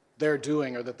that they're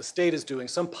doing or that the state is doing,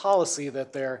 some policy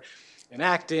that they're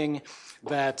enacting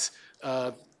that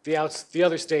the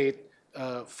other state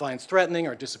finds threatening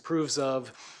or disapproves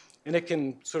of. And it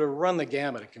can sort of run the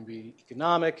gamut. It can be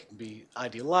economic, it can be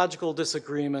ideological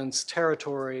disagreements,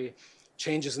 territory,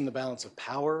 changes in the balance of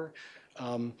power,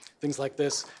 things like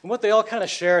this. And what they all kind of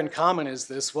share in common is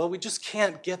this: well, we just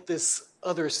can't get this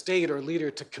other state or leader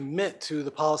to commit to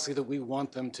the policy that we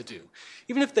want them to do.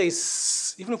 Even if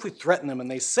we threaten them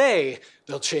and they say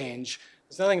they'll change,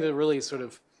 there's nothing to really sort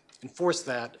of enforce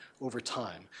that over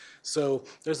time. So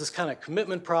there's this kind of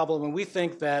commitment problem, and we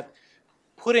think that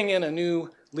putting in a new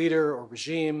leader or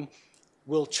regime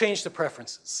will change the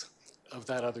preferences of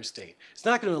that other state. It's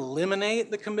not going to eliminate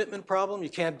the commitment problem. You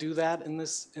can't do that in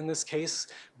this case.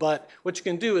 But what you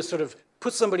can do is sort of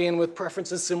put somebody in with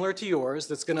preferences similar to yours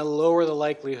that's going to lower the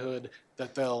likelihood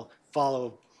that they'll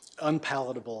follow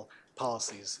unpalatable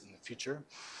policies in the future.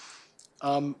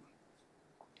 And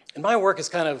my work is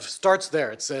kind of starts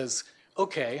there. It says,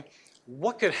 okay,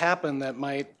 what could happen that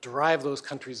might drive those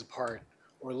countries apart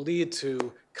or lead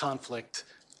to conflict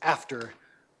after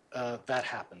that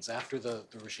happens, after the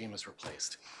regime is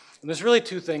replaced? And there's really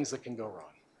two things that can go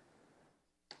wrong.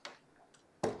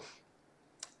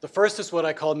 The first is what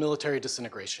I call military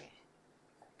disintegration.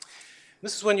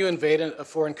 This is when you invade a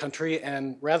foreign country,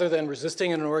 and rather than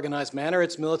resisting in an organized manner,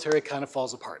 its military kind of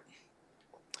falls apart.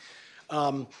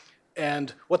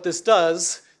 And what this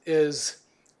does is,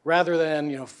 rather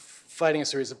than fighting a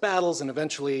series of battles and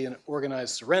eventually an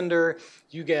organized surrender,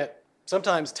 you get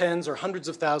sometimes tens or hundreds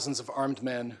of thousands of armed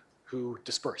men who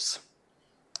disperse.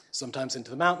 Sometimes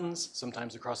into the mountains,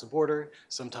 sometimes across a border,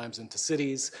 sometimes into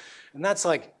cities. And that's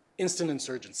like instant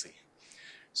insurgency.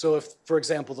 So if, for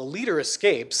example, the leader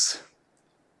escapes,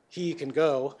 he can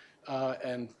go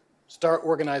and start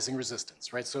organizing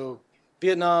resistance, right? So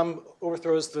Vietnam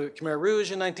overthrows the Khmer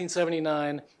Rouge in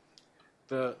 1979.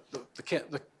 The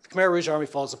Khmer Rouge army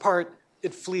falls apart.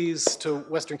 It flees to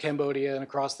Western Cambodia and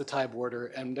across the Thai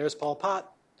border, and there's Pol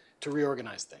Pot to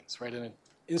reorganize things, right? And an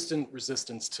instant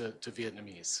resistance to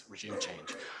Vietnamese regime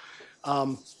change.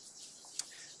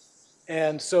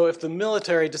 And so if the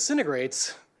military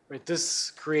disintegrates, right,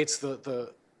 this creates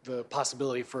the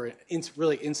possibility for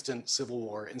really instant civil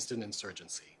war, instant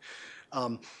insurgency.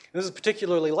 This is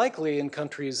particularly likely in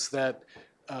countries that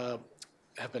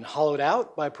have been hollowed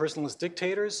out by personalist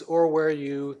dictators, or where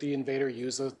the invader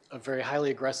uses a very highly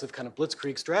aggressive kind of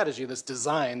blitzkrieg strategy that's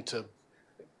designed to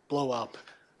blow up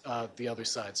the other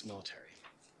side's military.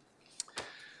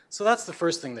 So that's the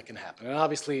first thing that can happen. And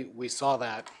obviously, we saw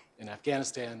that in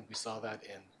Afghanistan, we saw that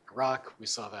in Iraq, we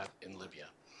saw that in Libya.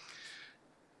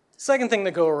 Second thing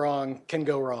that can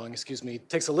go wrong,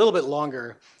 takes a little bit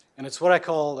longer, and it's what I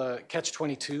call the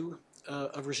catch-22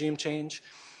 of regime change.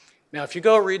 Now, if you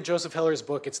go read Joseph Heller's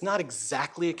book, it's not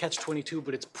exactly a catch-22,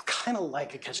 but it's kind of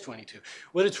like a catch-22.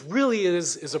 What it really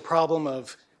is a problem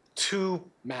of two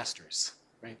masters,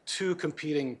 right? Two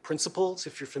competing principles,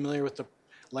 if you're familiar with the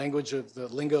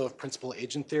lingo of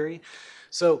principal-agent theory.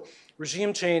 So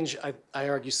regime change, I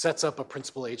argue, sets up a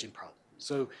principal-agent problem.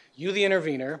 So you, the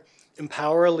intervener,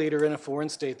 empower a leader in a foreign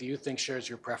state that you think shares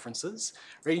your preferences,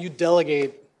 right? You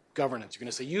delegate governance. You're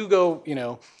going to say, you go,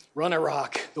 run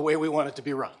Iraq the way we want it to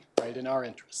be run, right, in our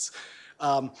interests.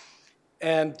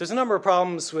 And there's a number of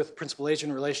problems with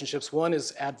principal-agent relationships. One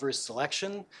is adverse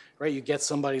selection, right? You get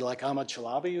somebody like Ahmad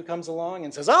Chalabi who comes along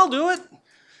and says, I'll do it.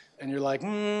 and you're like,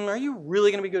 are you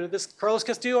really going to be good at this? Carlos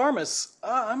Castillo Armas,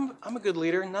 I'm a good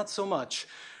leader, not so much.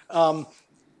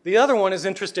 The other one is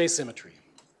interest asymmetry,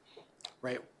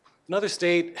 right? Another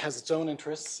state has its own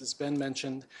interests, as Ben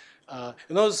mentioned, and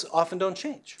those often don't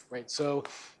change, right? So,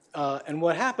 and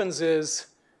what happens is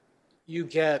you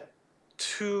get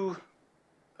an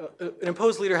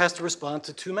imposed leader has to respond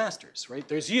to two masters, right?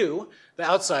 There's you, the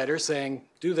outsider, saying,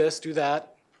 do this, do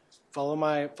that, follow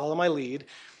my lead.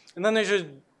 And then there's your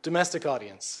domestic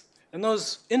audience. And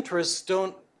those interests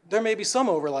there may be some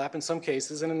overlap in some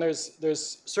cases, and then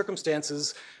there's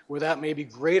circumstances where that may be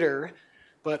greater,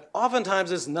 but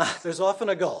oftentimes it's not. There's often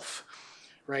a gulf,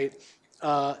 right?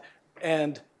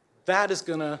 And that is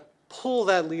going to pull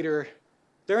that leader.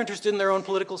 They're interested in their own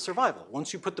political survival.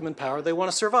 Once you put them in power, they want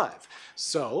to survive.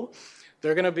 So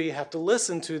they're going to have to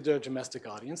listen to their domestic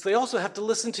audience. They also have to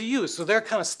listen to you, so they're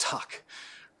kind of stuck,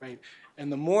 right?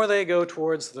 And the more they go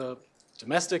towards the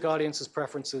domestic audience's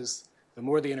preferences, the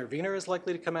more the intervener is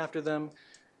likely to come after them.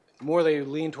 The more they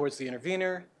lean towards the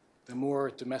intervener, the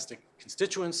more domestic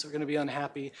constituents are going to be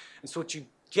unhappy. And so what you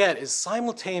get is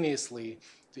simultaneously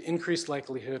the increased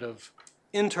likelihood of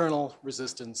internal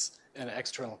resistance and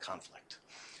external conflict.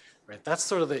 Right? That's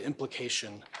sort of the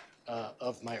implication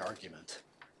of my argument.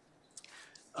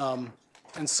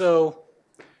 And so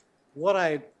what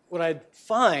I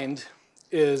find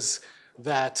is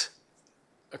that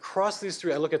across these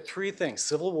three, I look at three things: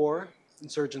 civil war,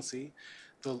 insurgency,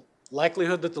 the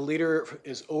likelihood that the leader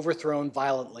is overthrown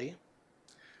violently,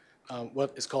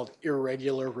 what is called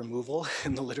irregular removal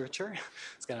in the literature.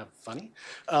 It's kind of funny.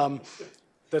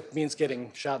 That means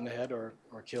getting shot in the head or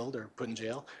killed or put in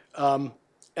jail.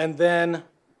 And then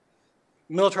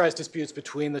militarized disputes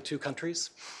between the two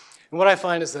countries. And what I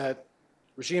find is that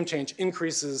regime change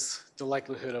increases the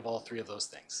likelihood of all three of those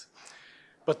things.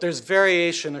 But there's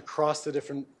variation across the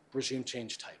different regime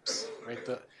change types, right?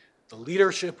 The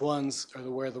leadership ones are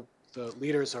where the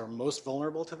leaders are most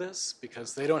vulnerable to this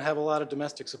because they don't have a lot of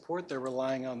domestic support. They're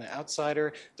relying on the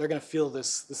outsider. They're going to feel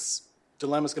this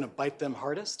dilemma is going to bite them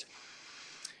hardest.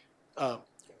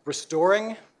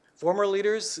 Restoring former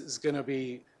leaders is going to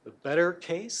be the better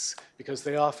case because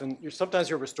sometimes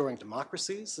you're restoring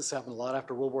democracies. This happened a lot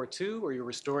after World War II, or you're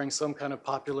restoring some kind of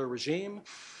popular regime.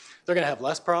 They're going to have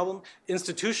less problem.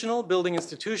 Building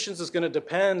institutions is going to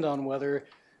depend on whether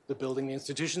building the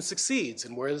institution succeeds.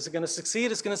 And where is it going to succeed?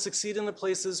 It's going to succeed in the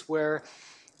places where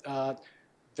that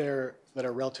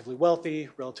are relatively wealthy,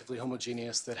 relatively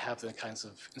homogeneous, that have the kinds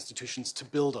of institutions to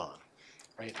build on,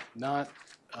 right? Not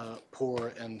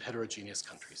poor and heterogeneous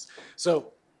countries.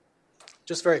 So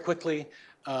just very quickly,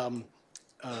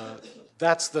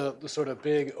 that's the sort of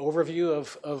big overview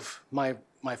of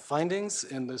my findings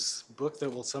in this book that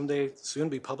will someday soon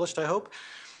be published, I hope.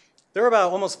 There were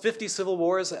about almost 50 civil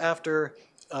wars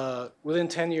within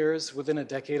 10 years, within a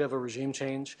decade of a regime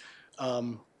change.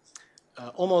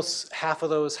 Almost half of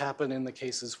those happen in the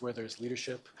cases where there's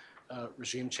leadership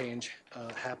regime change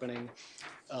happening.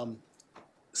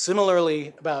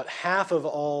 Similarly, about half of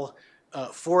all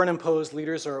foreign imposed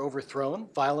leaders are overthrown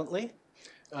violently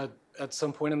at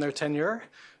some point in their tenure.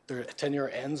 Their tenure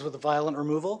ends with a violent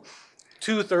removal.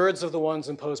 2/3 of the ones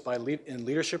imposed in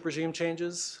leadership regime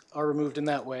changes are removed in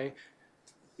that way.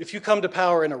 If you come to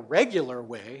power in a regular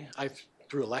way,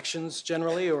 through elections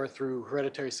generally or through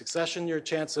hereditary succession, your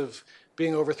chance of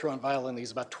being overthrown violently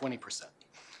is about 20%.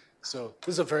 So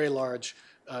this is a very large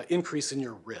increase in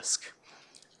your risk.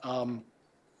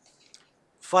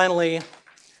 Finally,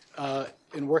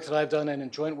 in work that I've done and in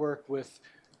joint work with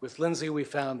Lindsay, we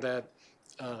found that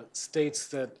states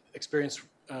that experience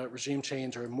regime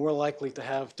change are more likely to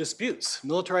have disputes,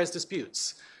 militarized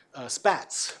disputes,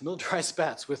 militarized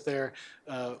spats with the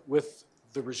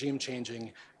regime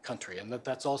changing country, and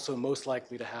that's also most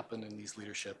likely to happen in these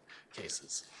leadership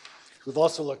cases. We've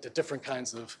also looked at different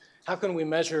kinds of, how can we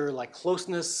measure like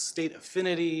closeness, state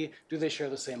affinity? Do they share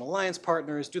the same alliance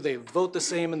partners? Do they vote the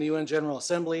same in the UN General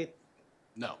Assembly?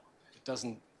 No, it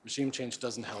doesn't. Regime change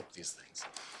doesn't help these things.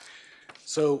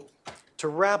 So to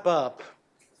wrap up,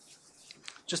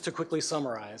 just to quickly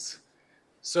summarize,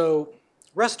 so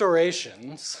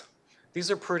restorations, these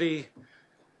are pretty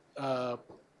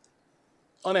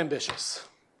unambitious,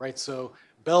 right? So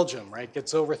Belgium, right,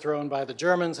 gets overthrown by the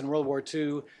Germans in World War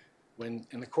II. When,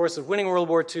 in the course of winning World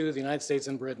War II, the United States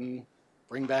and Britain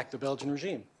bring back the Belgian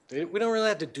regime. We don't really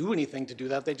have to do anything to do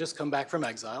that. They just come back from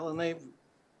exile and they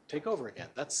take over again.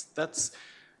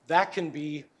 That can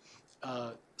be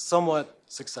somewhat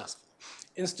successful.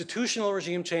 Institutional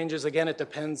regime changes, again, it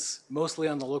depends mostly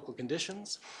on the local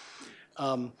conditions.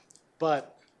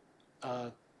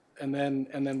 and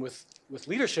then with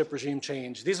leadership regime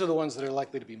change, these are the ones that are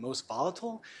likely to be most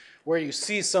volatile. Where you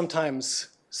see sometimes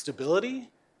stability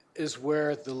is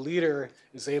where the leader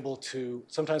is able to,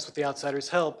 sometimes with the outsider's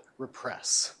help,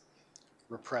 repress.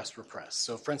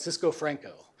 So Francisco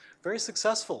Franco, very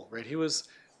successful, right? He was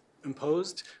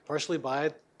imposed partially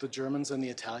by the Germans and the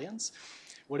Italians.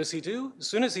 What does he do? As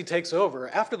soon as he takes over,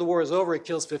 after the war is over, he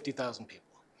kills 50,000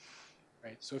 people,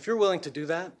 right? So if you're willing to do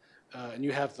that, and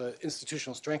you have the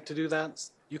institutional strength to do that,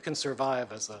 you can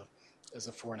survive as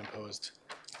a foreign imposed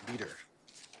leader.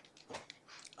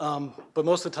 But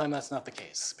most of the time that's not the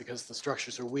case because the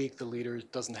structures are weak, the leader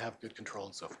doesn't have good control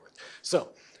and so forth. So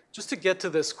just to get to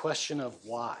this question of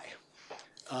why.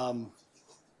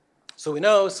 So we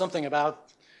know something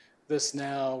about this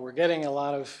now. We're getting a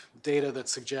lot of data that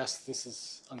suggests this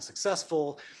is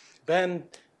unsuccessful. Ben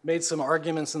made some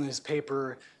arguments in his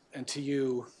paper and to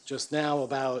you just now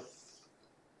about,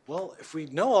 well, if we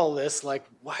know all this, like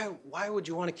why would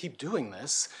you want to keep doing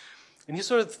this? And he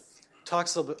sort of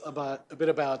talks a bit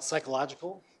about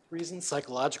psychological reasons,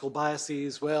 psychological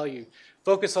biases. Well, you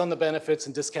focus on the benefits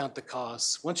and discount the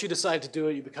costs. Once you decide to do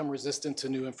it, you become resistant to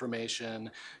new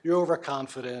information. You're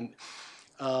overconfident.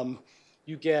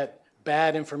 You get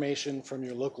bad information from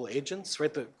your local agents,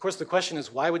 right? Of course, the question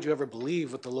is, why would you ever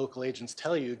believe what the local agents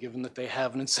tell you, given that they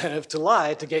have an incentive to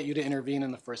lie to get you to intervene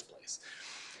in the first place?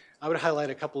 I would highlight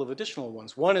a couple of additional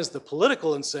ones. One is the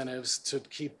political incentives to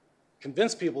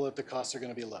convince people that the costs are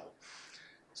going to be low.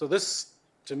 So this,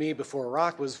 to me, before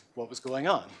Iraq, was what was going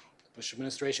on. The Bush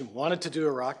administration wanted to do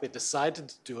Iraq, they decided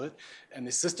to do it, and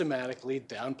they systematically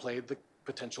downplayed the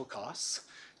potential costs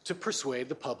to persuade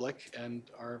the public and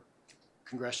our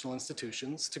congressional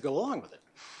institutions to go along with it.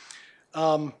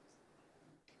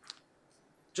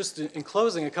 Just in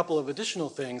closing, a couple of additional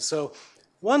things. So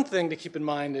one thing to keep in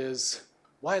mind is,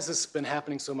 why has this been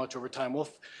happening so much over time? Well,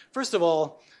 first of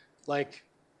all, like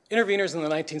interveners in the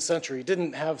 19th century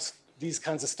didn't have these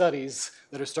kinds of studies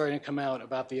that are starting to come out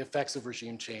about the effects of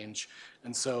regime change.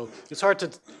 And so it's hard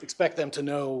to expect them to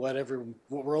know what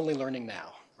we're only learning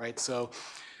now, right? So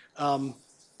now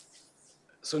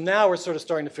we're sort of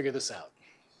starting to figure this out.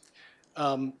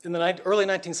 In the early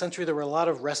 19th century, there were a lot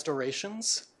of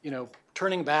restorations,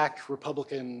 turning back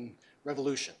Republican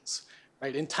revolutions,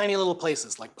 right? In tiny little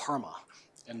places like Parma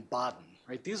and Baden,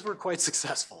 right? These were quite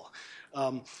successful.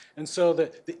 And so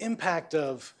the impact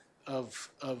of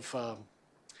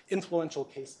influential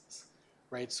cases,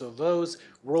 right? So those,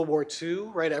 World War II,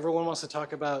 right? Everyone wants to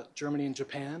talk about Germany and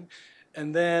Japan.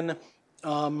 And then,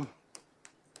 what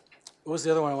was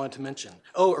the other one I wanted to mention?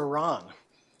 Oh, Iran,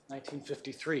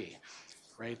 1953,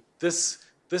 right? This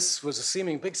was a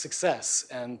seeming big success,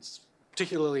 and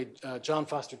particularly John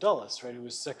Foster Dulles, right, who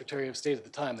was Secretary of State at the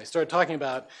time. They started talking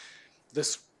about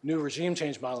this new regime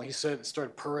change model. He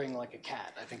started purring like a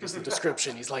cat, I think is the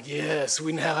description. He's like, yes,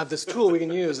 we now have this tool we can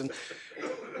use. And,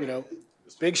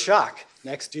 big shock.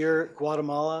 Next year,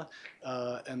 Guatemala,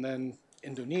 and then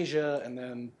Indonesia, and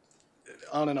then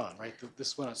on and on, right?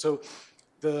 This went on. So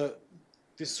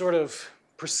these sort of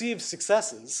perceived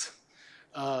successes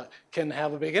can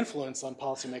have a big influence on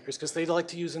policymakers because they like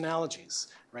to use analogies,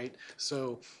 right?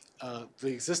 So the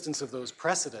existence of those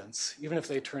precedents, even if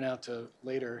they turn out to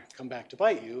later come back to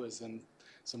bite you, as in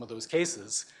some of those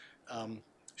cases,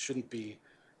 shouldn't be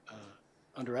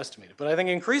underestimated. But I think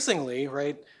increasingly,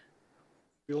 right,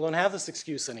 people don't have this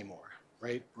excuse anymore,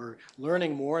 right? We're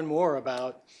learning more and more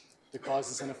about the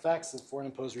causes and effects of foreign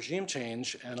imposed regime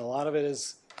change, and a lot of it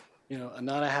is,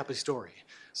 not a happy story.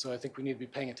 So I think we need to be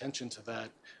paying attention to that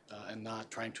and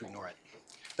not trying to ignore it.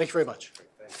 Thank you very much.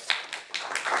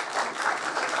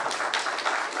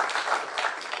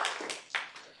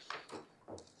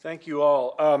 Thank you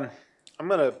all. I'm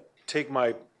going to take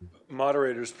my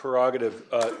moderator's prerogative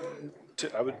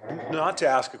not to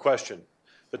ask a question,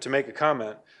 but to make a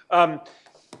comment.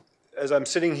 As I'm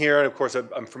sitting here, and of course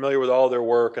I'm familiar with all their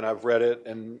work, and I've read it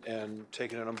and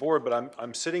taken it on board, but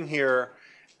I'm sitting here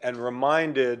and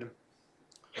reminded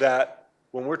that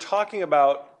when we're talking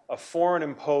about a foreign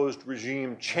imposed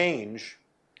regime change,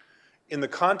 in the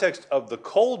context of the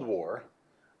Cold War,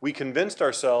 we convinced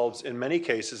ourselves in many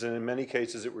cases, and in many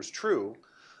cases it was true,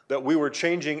 that we were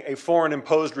changing a foreign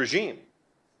imposed regime.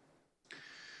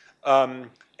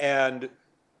 And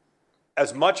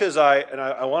as much as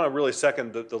I want to really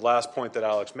second the last point that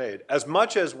Alex made, as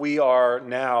much as we are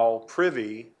now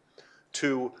privy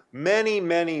to many,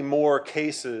 many more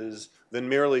cases than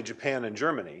merely Japan and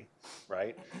Germany,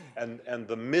 right? And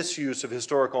the misuse of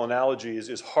historical analogies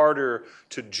is harder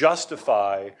to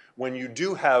justify when you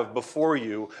do have before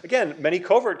you, again, many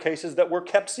covert cases that were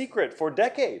kept secret for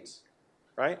decades,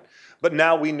 right? But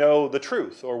now we know the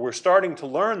truth, or we're starting to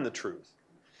learn the truth.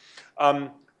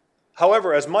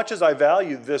 However, as much as I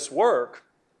value this work,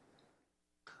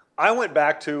 I went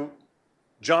back to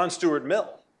John Stuart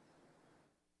Mill.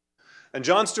 And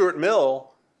John Stuart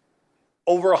Mill,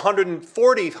 over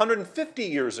 140, 150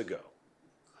 years ago,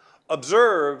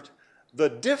 observed the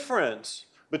difference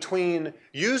between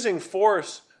using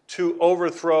force to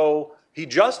overthrow, he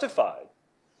justified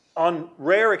on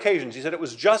rare occasions. He said it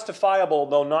was justifiable,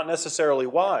 though not necessarily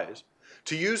wise,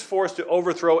 to use force to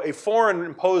overthrow a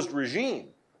foreign-imposed regime,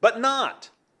 but not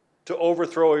to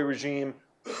overthrow a regime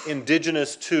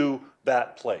indigenous to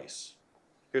that place.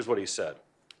 Here's what he said.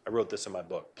 I wrote this in my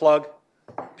book. Plug,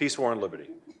 Peace, War, and Liberty.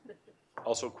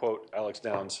 Also quote Alex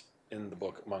Downs in the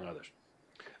book, among others.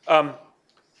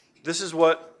 This is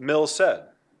what Mill said.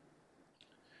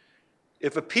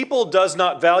 If a people does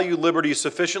not value liberty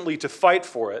sufficiently to fight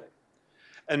for it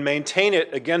and maintain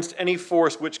it against any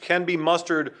force which can be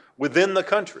mustered within the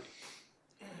country,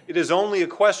 it is only a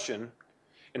question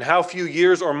in how few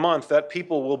years or months that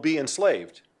people will be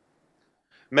enslaved.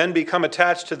 Men become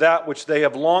attached to that which they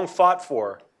have long fought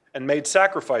for and made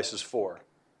sacrifices for.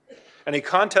 And a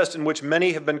contest in which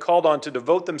many have been called on to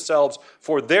devote themselves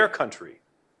for their country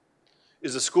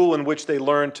is a school in which they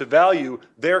learn to value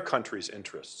their country's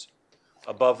interests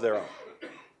above their own.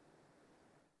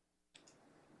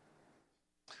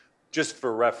 Just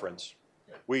for reference,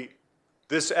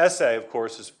 this essay, of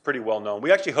course, is pretty well known.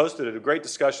 We actually hosted a great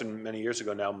discussion many years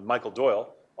ago now, Michael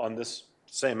Doyle, on this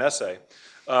same essay.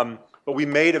 But we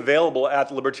made available at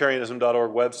the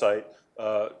libertarianism.org website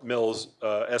Mill's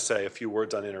essay, A Few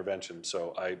Words on Intervention.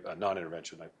 So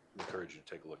non-intervention, I encourage you to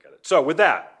take a look at it. So with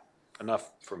that,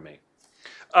 enough from me.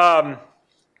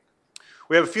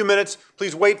 We have a few minutes.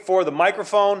 Please wait for the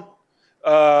microphone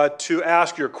to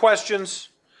ask your questions.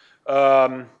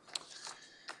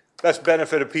 That's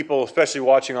benefit of people, especially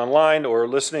watching online or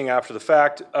listening after the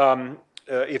fact.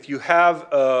 If you have,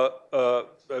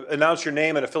 announce your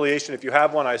name and affiliation. If you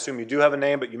have one, I assume you do have a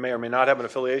name, but you may or may not have an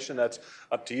affiliation. That's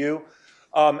up to you.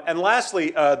 And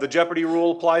lastly, the Jeopardy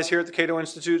rule applies here at the Cato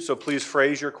Institute, so please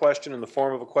phrase your question in the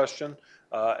form of a question.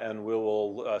 And we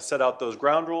will set out those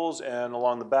ground rules, and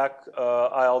along the back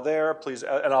aisle there, please,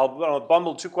 and I'll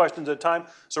bundle 2 questions at a time.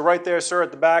 So right there, sir, at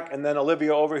the back, and then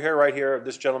Olivia over here, right here,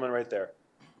 this gentleman right there.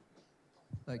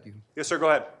 Thank you. Yes, sir, go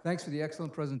ahead. Thanks for the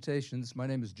excellent presentations. My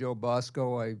name is Joe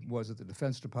Bosco. I was at the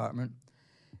Defense Department.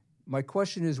 My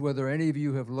question is whether any of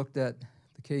you have looked at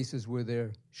the cases where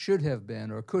there should have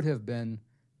been or could have been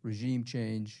regime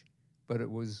change, but it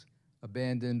was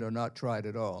abandoned or not tried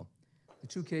at all. The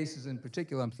 2 cases in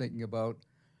particular I'm thinking about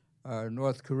are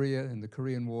North Korea in the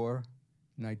Korean War,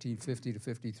 1950 to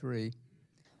 53,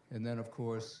 and then, of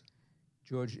course,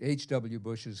 George H.W.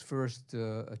 Bush's first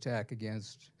attack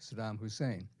against Saddam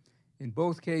Hussein. In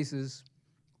both cases,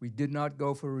 we did not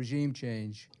go for regime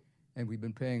change, and we've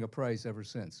been paying a price ever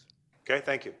since. Okay,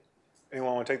 thank you.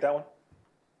 Anyone want to take that one?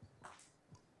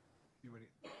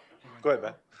 Go ahead,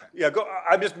 Ben. Yeah, go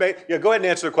ahead and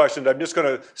answer the question. I'm just going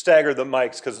to stagger the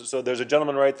mics so there's a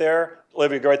gentleman right there,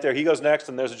 Olivia right there. He goes next,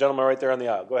 and there's a gentleman right there on the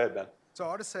aisle. Go ahead, Ben. So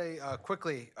I'll just say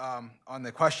quickly on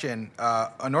the question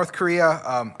on North Korea.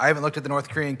 I haven't looked at the North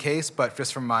Korean case, but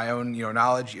just from my own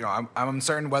knowledge, I'm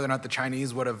uncertain whether or not the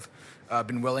Chinese would have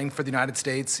been willing for the United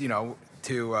States,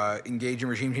 to engage in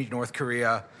regime change in North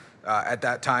Korea at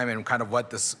that time, and kind of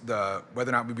what whether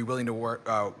or not we'd be willing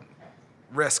to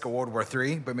risk a World War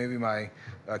III. But maybe my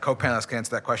co-panelists can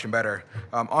answer that question better.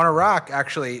 On Iraq,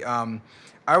 actually.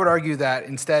 I would argue that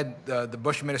instead the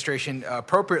Bush administration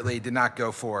appropriately did not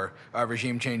go for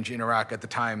regime change in Iraq at the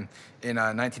time in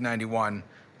 1991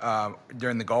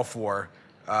 during the Gulf War.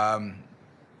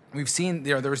 We've seen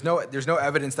there's no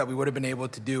evidence that we would have been able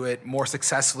to do it more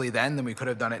successfully then than we could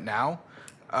have done it now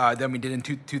than we did in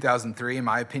 2003, in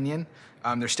my opinion.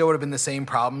 There still would have been the same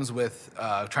problems with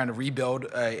trying to rebuild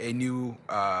a new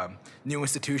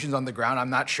institutions on the ground.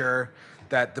 I'm not sure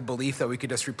that the belief that we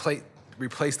could just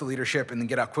replace the leadership and then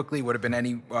get out quickly would have been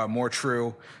any more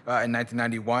true in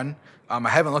 1991. I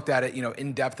haven't looked at it,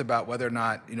 in depth about whether or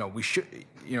not, we should,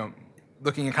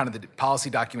 looking at kind of the policy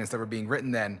documents that were being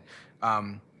written then.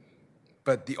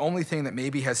 But the only thing that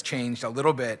maybe has changed a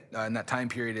little bit in that time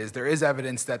period is there is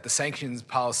evidence that the sanctions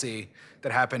policy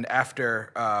that happened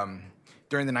after,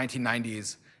 during the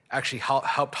 1990s, actually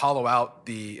helped hollow out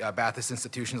the Ba'athist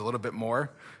institutions a little bit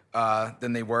more.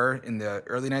 Than they were in the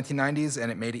early 1990s, and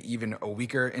it made it even a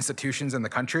weaker institutions in the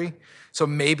country. So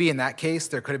maybe in that case,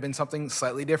 there could have been something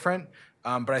slightly different,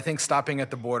 but I think stopping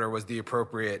at the border was the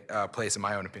appropriate place, in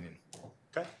my own opinion.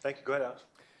 Okay, thank you. Go ahead,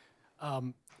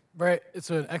 Alex. Right, it's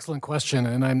an excellent question,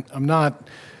 and I'm not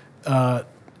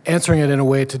answering it in a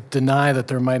way to deny that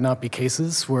there might not be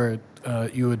cases where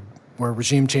where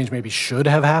regime change maybe should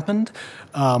have happened.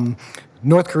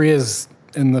 North Korea is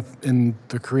in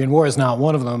the Korean War is not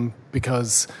one of them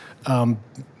because the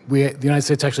United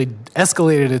States actually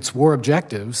escalated its war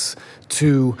objectives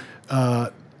to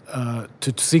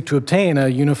seek to obtain a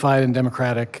unified and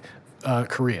democratic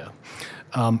Korea,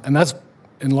 and that's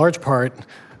in large part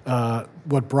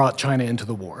what brought China into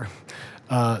the war.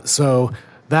 So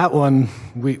that one,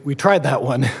 we tried that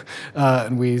one,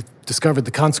 and we discovered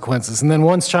the consequences. And then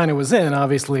once China was in,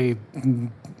 obviously,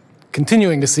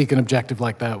 continuing to seek an objective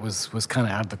like that was kind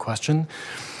of out of the question.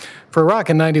 For Iraq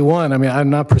in '91, I mean, I'm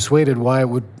not persuaded why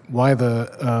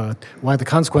the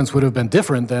consequence would have been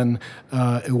different than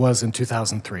it was in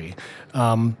 2003.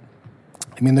 I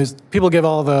mean, people give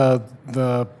all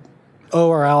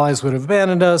our allies would have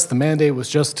abandoned us. The mandate was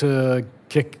just to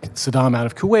kick Saddam out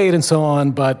of Kuwait and so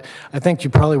on, but I think you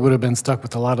probably would have been stuck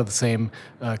with a lot of the same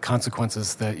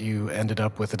consequences that you ended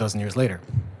up with a dozen years later.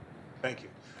 Thank you.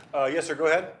 Yes, sir, go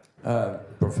ahead.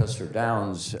 Professor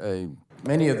Downs,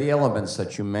 many of the elements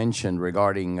that you mentioned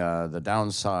regarding the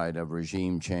downside of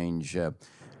regime change,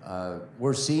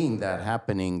 we're seeing that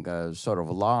happening sort of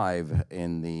live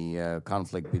in the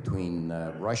conflict between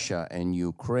Russia and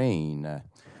Ukraine.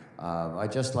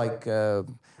 I'd just like to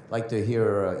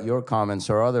hear your comments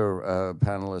or other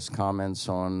panelists' comments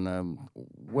on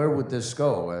where would this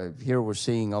go? Here we're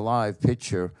seeing a live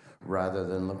picture rather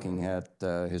than looking at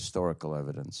historical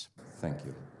evidence. Thank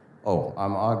you. Oh,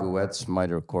 I'm Agu Etz,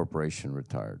 MITRE Corporation,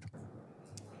 retired.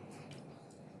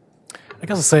 I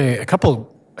guess I'll say a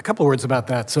couple words about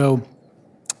that. So,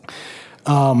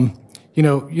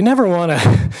 you never want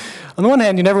to. On the one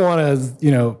hand, you never want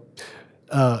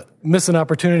to, miss an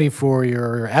opportunity for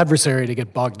your adversary to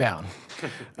get bogged down.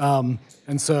 And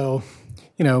so,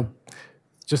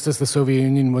 just as the Soviet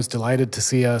Union was delighted to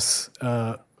see us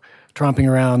tromping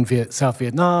around South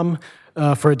Vietnam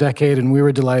for a decade, and we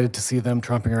were delighted to see them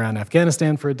tromping around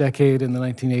Afghanistan for a decade in the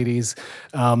 1980s.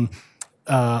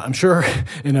 I'm sure,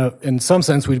 in some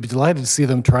sense, we'd be delighted to see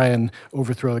them try and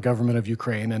overthrow the government of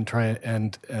Ukraine and try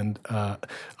and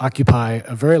occupy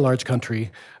a very large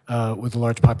country with a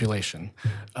large population.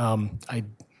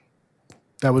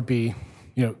 That would be,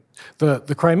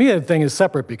 the Crimea thing is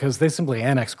separate because they simply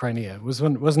annexed Crimea. It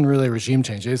wasn't really a regime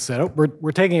change. They said, "Oh,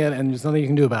 we're taking it, and there's nothing you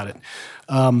can do about it."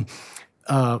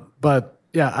 But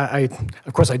yeah,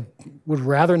 of course, I would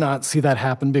rather not see that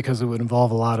happen because it would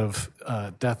involve a lot of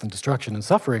death and destruction and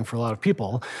suffering for a lot of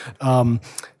people.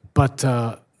 But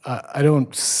I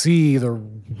don't see the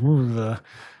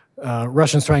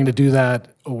Russians trying to do that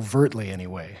overtly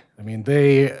anyway. I mean,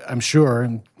 I'm sure,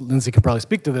 and Lindsay could probably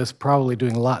speak to this, probably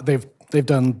doing a lot. They've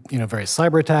done various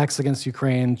cyber attacks against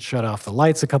Ukraine, shut off the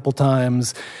lights a couple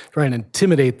times, trying to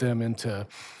intimidate them into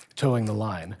towing the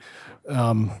line.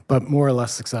 But more or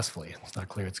less successfully. It's not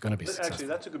clear it's going to be successful. Actually,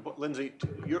 that's a good point. Lindsay,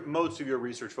 most of your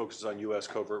research focuses on U.S.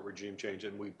 covert regime change,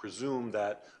 and we presume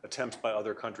that attempts by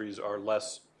other countries are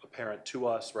less apparent to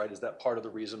us, right? Is that part of the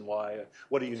reason why?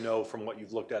 What do you know from what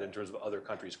you've looked at in terms of other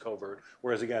countries' covert?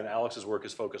 Whereas, again, Alex's work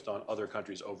is focused on other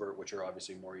countries' overt, which are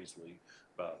obviously more easily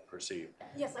perceived.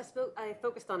 Yes, I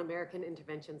focused on American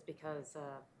interventions because,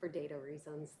 for data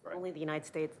reasons, Right. only the United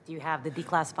States do you have the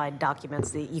declassified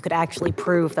documents that you could actually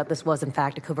prove that this was, in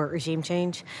fact, a covert regime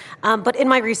change. But in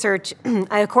my research,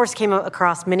 I, of course, came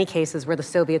across many cases where the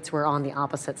Soviets were on the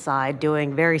opposite side,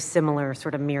 doing very similar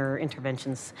sort of mirror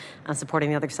interventions,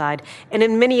 supporting the other side. And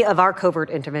in many of our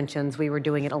covert interventions, we were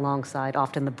doing it alongside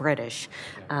often the British.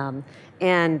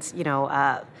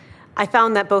 I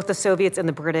found that both the Soviets and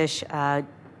the British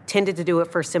tended to do it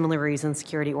for similar reasons,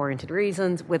 security-oriented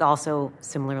reasons, with also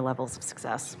similar levels of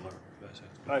success.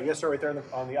 Yes, sir, right there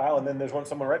on the aisle, and then there's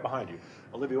someone right behind you.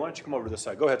 Olivia, why don't you come over to this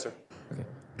side? Go ahead, sir.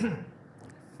 Okay.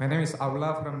 My name is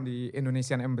Aula from the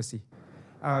Indonesian Embassy.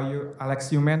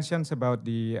 Alex, you mentioned about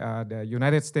the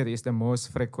United States is the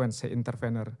most frequent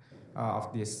intervener on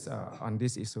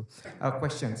this issue.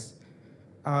 Questions.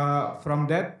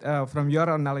 From your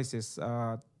analysis,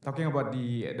 talking about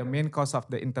the main cause of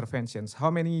the interventions,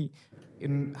 how many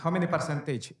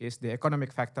percentage is the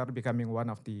economic factor becoming one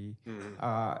of the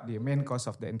main cause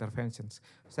of the interventions?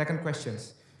 Second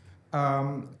questions,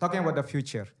 talking about the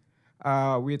future,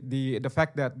 with the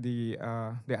fact that the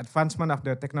advancement of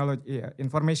the technology,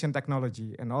 information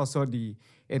technology, and also the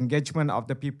engagement of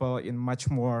the people in much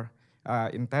more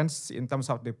intense in terms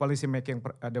of the policy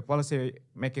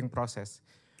making process.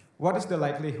 what is the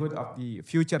likelihood of the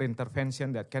future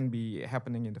intervention that can be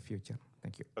happening in the future?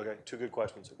 Thank you. Okay, two good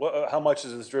questions. How much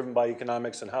is this driven by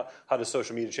economics, and how does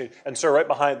social media change? And sir, right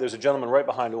behind, there's a gentleman right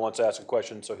behind who wants to ask a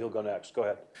question, so he'll go next. Go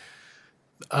ahead.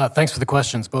 Thanks for the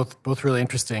questions, both really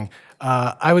interesting.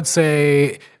 I would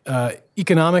say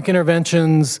economic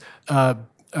interventions,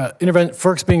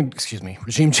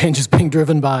 regime changes being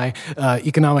driven by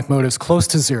economic motives close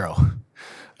to zero.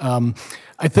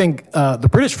 I think the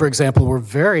British, for example, were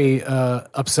very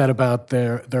upset about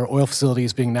their oil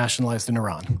facilities being nationalized in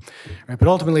Iran. Right? But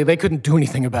ultimately, they couldn't do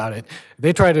anything about it.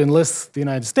 They tried to enlist the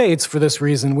United States for this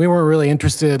reason. We weren't really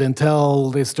interested until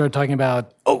they started talking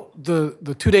about,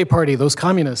 the Two-Day Party, those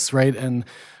communists, right? And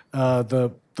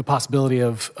the possibility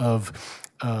of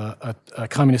a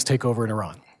communist takeover in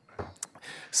Iran.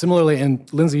 Similarly, and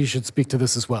Lindsay, you should speak to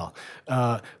this as well,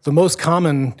 the most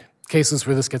common cases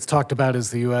where this gets talked about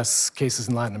is the U.S. cases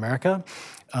in Latin America,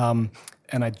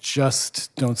 and I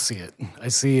just don't see it. I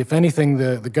see, if anything,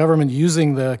 the government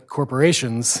using the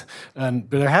corporations, but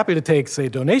they're happy to take, say,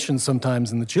 donations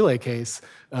sometimes in the Chile case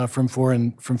from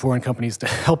foreign companies to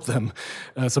help them.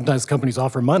 Sometimes companies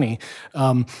offer money,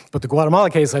 but the Guatemala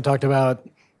case I talked about,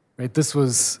 right? This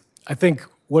was, I think,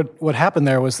 what happened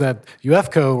there was that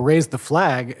UFCO raised the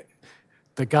flag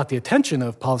that got the attention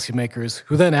of policymakers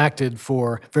who then acted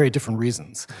for very different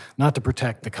reasons, not to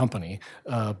protect the company,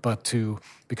 but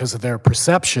because of their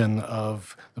perception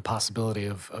of the possibility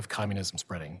of communism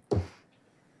spreading.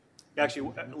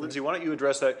 Actually, Lindsay, why don't you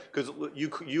address that? Because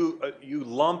you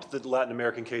lumped the Latin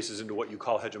American cases into what you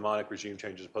call hegemonic regime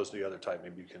change as opposed to the other type.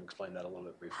 Maybe you can explain that a little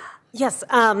bit briefly. Yes,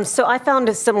 so I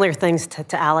found similar things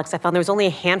to Alex. I found there was only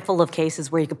a handful of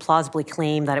cases where you could plausibly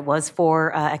claim that it was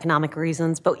for economic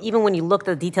reasons. But even when you looked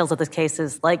at the details of those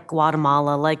cases, like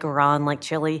Guatemala, like Iran, like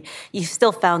Chile, you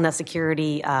still found that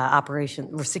security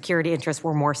security interests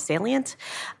were more salient.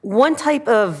 One type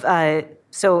of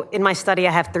So in my study,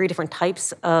 I have 3 different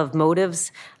types of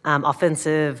motives,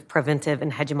 offensive, preventive, and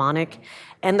hegemonic.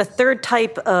 And the third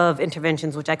type of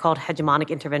interventions, which I called hegemonic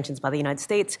interventions by the United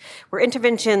States, were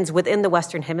interventions within the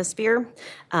Western Hemisphere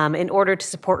in order to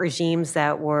support regimes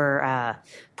that were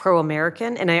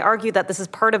pro-American. And I argue that this is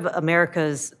part of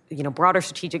America's broader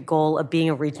strategic goal of being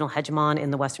a regional hegemon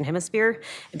in the Western Hemisphere,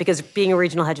 because being a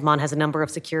regional hegemon has a number of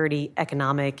security,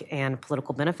 economic, and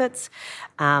political benefits.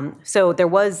 So there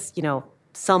was,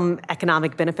 some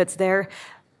economic benefits there.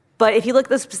 But if you look at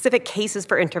the specific cases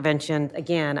for intervention,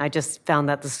 again, I just found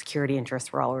that the security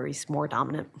interests were always more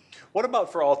dominant. What about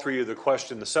for all three of the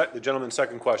question, the gentleman's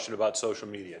second question about social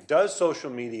media? Does social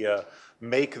media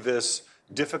make this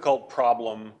difficult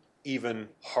problem even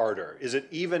harder? Is it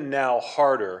even now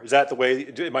harder? Is that the way,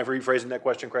 am I rephrasing that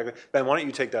question correctly? Ben, why don't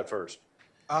you take that first?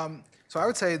 So I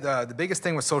would say the biggest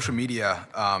thing with social media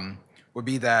would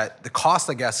be that the cost,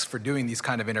 I guess, for doing these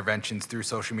kind of interventions through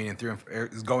social media and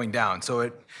is going down.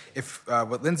 So if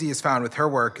what Lindsay has found with her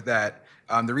work, that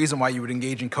the reason why you would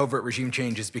engage in covert regime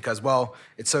change is because, well,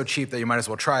 it's so cheap that you might as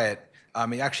well try it.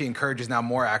 It actually encourages now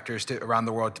more actors around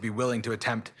the world to be willing to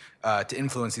attempt to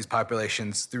influence these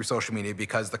populations through social media,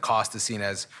 because the cost is seen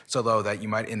as so low that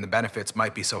the benefits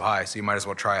might be so high, so you might as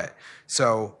well try it.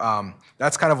 So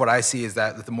that's kind of what I see, is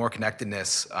that with the more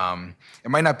connectedness, it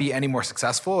might not be any more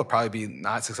successful, it'll probably be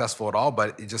not successful at all,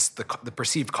 but it just the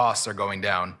perceived costs are going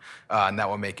down, and that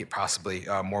will make it possibly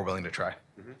more willing to try.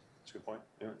 Mm-hmm. That's a good point.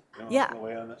 Yeah,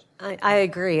 I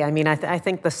agree. I mean, I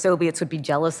think the Soviets would be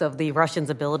jealous of the Russians'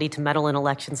 ability to meddle in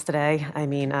elections today. I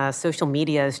mean, social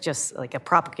media is just like a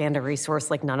propaganda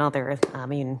resource like none other. I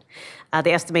mean,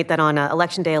 they estimate that on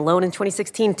Election Day alone in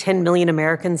 2016, 10 million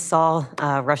Americans saw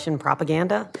Russian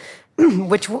propaganda,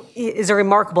 which is a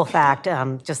remarkable fact.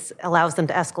 Just allows them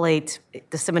to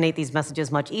disseminate these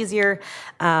messages much easier.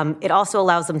 It also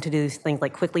allows them to do things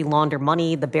like quickly launder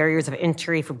money. The barriers of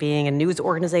entry for being a news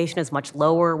organization is much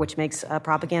lower, which makes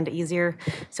propaganda easier.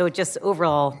 So it just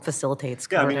overall facilitates.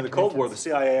 Yeah, I mean, in the Cold War, the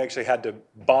CIA actually had to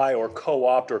buy or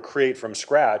co-opt or create from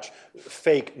scratch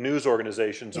fake news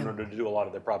organizations in order to do a lot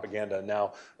of their propaganda. And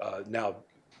now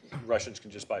Russians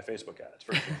can just buy Facebook ads,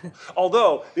 for example.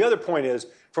 Although, the other point is,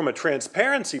 from a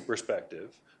transparency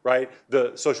perspective, right,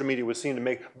 the social media would seem to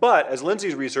make, but as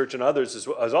Lindsay's research and others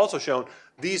has also shown,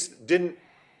 these didn't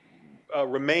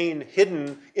remain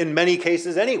hidden in many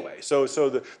cases anyway. So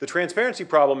the transparency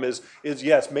problem is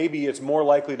yes, maybe it's more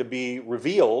likely to be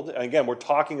revealed. And again, we're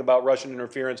talking about Russian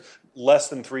interference less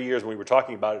than 3 years when we were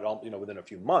talking about it, within a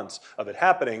few months of it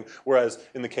happening. Whereas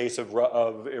in the case of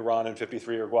Iran in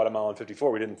 '53 or Guatemala in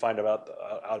 '54, we didn't find out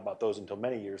about those until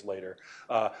many years later.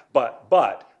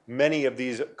 But many of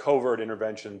these covert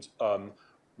interventions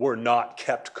were not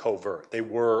kept covert. They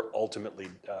were ultimately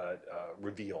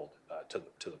revealed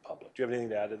to the public. Do you have anything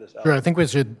to add to this, Alex? Sure, I think we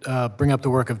should bring up the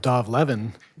work of Dov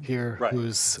Levin here, Right.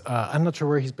 who's, I'm not sure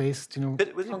where he's based, you know,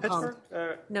 Was he Hong Kong.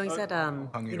 Pittsburgh? No, he said,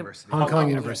 Hong University. Hong Kong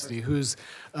University, who's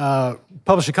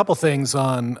published a couple things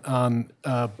on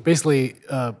basically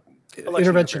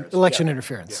intervention, interference, election yeah.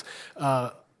 interference,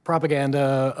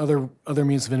 propaganda, other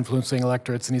means of influencing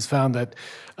electorates, and he's found that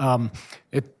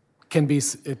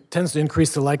it tends to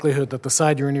increase the likelihood that the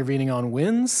side you're intervening on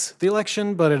wins the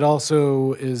election, but it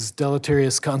also is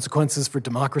deleterious consequences for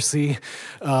democracy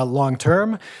long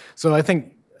term. So I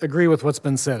think agree with what's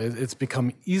been said. It's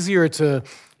become easier to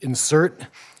insert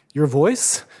your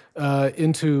voice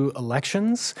into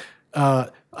elections.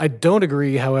 I don't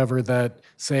agree, however, that,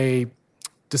 say,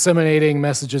 disseminating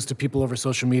messages to people over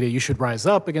social media, you should rise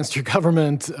up against your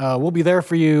government, we'll be there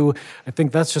for you. I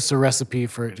think that's just a recipe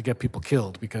to get people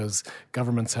killed because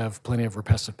governments have plenty of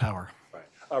repressive power. Right.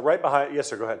 Right behind, yes,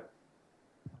 sir, go ahead.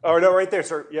 Oh, no, right there,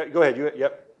 sir. Yeah, go ahead.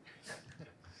 Yep.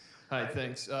 Hi,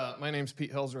 thanks. My name's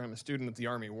Pete Helzer. I'm a student at the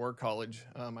Army War College.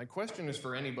 My question is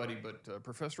for anybody, but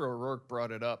Professor O'Rourke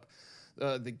brought it up.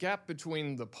 The gap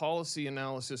between the policy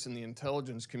analysis and the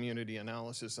intelligence community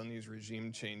analysis on these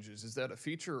regime changes, is that a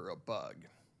feature or a bug?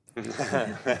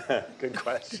 Good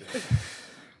question.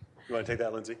 You want to take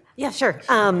that, Lindsay? Yeah, sure.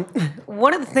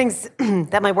 One of the things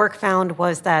that my work found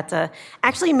was that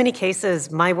actually in many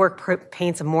cases, my work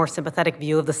paints a more sympathetic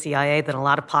view of the CIA than a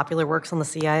lot of popular works on the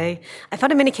CIA. I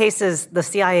found in many cases the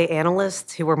CIA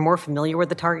analysts who were more familiar with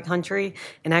the target country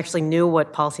and actually knew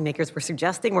what policymakers were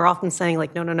suggesting were often saying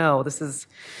like, no, this is,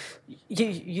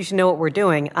 you should know what we're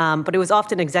doing. But it was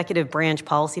often executive branch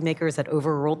policymakers that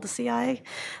overruled the CIA,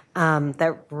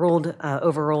 that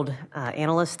overruled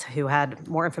analysts who had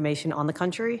more information on the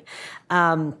country.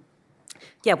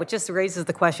 Which just raises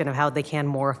the question of how they can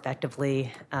more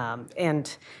effectively.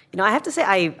 And I have to say,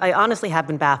 I honestly have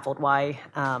been baffled why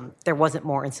there wasn't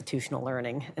more institutional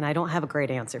learning, and I don't have a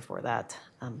great answer for that.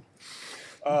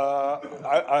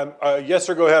 Yes,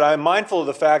 sir, go ahead. I'm mindful of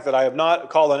the fact that I have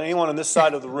not called on anyone on this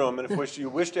side of the room, and if you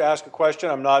wish to ask a question,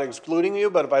 I'm not excluding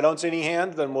you, but if I don't see any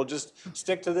hands, then we'll just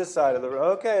stick to this side of the room.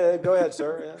 Okay, go ahead,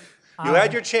 sir. Yeah. You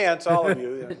had your chance, all of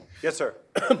you. Yeah. Yes, sir.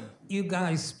 You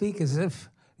guys speak as if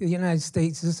the United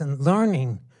States isn't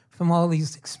learning from all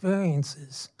these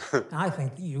experiences. I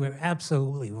think you are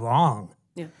absolutely wrong.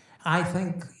 Yeah. I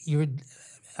think your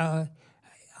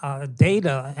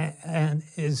data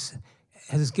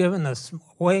has given us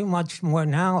way much more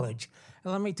knowledge.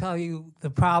 And let me tell you the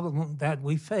problem that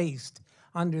we faced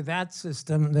under that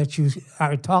system that you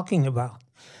are talking about.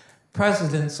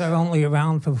 Presidents are only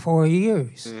around for 4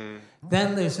 years.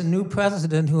 Then there's a new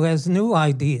president who has new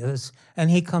ideas,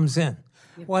 and he comes in.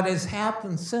 What has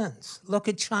happened since? Look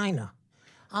at China.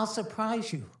 I'll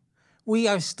surprise you. We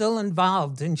are still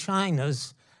involved in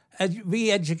China's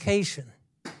re-education.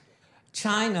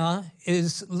 China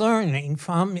is learning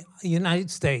from the United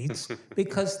States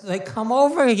because they come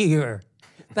over here.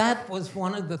 That was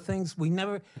one of the things we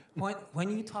never,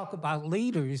 when you talk about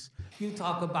leaders, you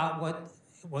talk about what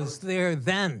was there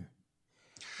then.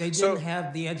 They didn't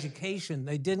have the education.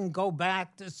 They didn't go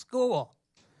back to school.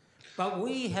 But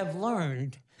we have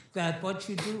learned that what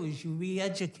you do is you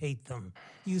re-educate them.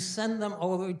 You send them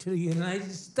over to the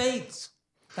United States.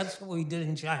 That's what we did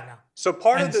in China. So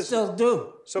part of this still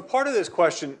do. So part of this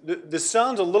question, this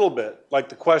sounds a little bit like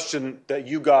the question that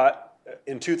you got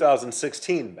in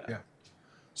 2016, Ben. Yeah.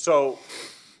 So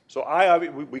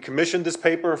we commissioned this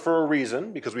paper for a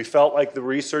reason, because we felt like the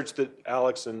research that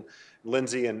Alex and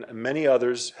Lindsay and many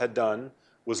others had done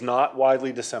was not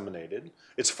widely disseminated.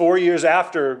 It's 4 years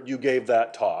after you gave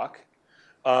that talk.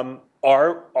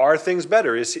 Are things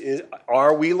better?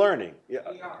 Are we learning? Yeah.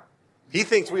 We are. He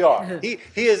thinks we are. He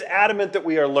is adamant that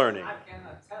we are learning. I can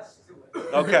attest to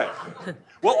it. Okay.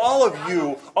 Well,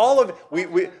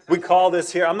 we call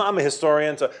this here, I'm a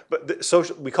historian,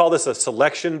 we call this a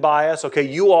selection bias. Okay,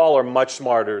 you all are much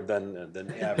smarter than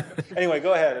the average. Anyway,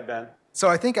 go ahead, Ben. So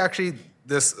I think actually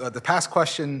this the past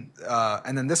question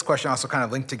and then this question also kind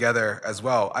of linked together as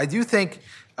well. I do think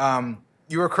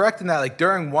you were correct in that, like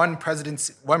during one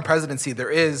presidency, there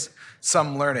is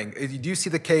some learning. You do see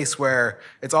the case where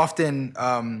it's often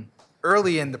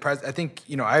early in the I think,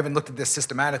 I haven't looked at this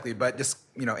systematically, but just,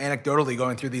 anecdotally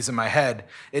going through these in my head,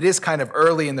 it is kind of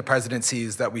early in the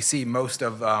presidencies that we see most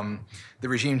of the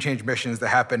regime change missions that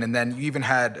happen. And then you even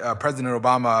had President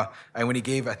Obama, and when he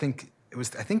gave, I think it was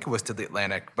to the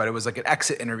Atlantic, but it was like an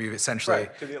exit interview essentially,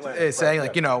 right, to the Atlantic, saying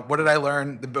right. What did I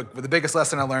learn? The biggest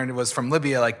lesson I learned was from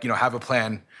Libya, have a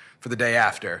plan for the day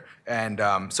after. And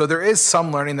so there is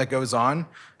some learning that goes on.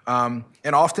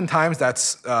 And oftentimes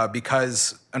that's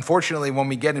because, unfortunately, when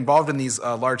we get involved in these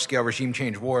large-scale regime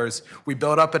change wars, we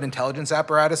build up an intelligence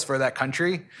apparatus for that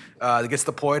country that gets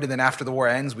deployed, and then after the war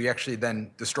ends, we actually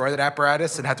then destroy that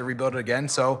apparatus and have to rebuild it again.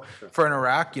 So for in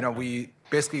Iraq, we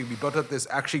built up this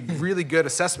actually really good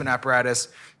assessment apparatus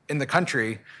in the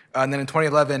country, and then in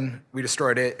 2011 we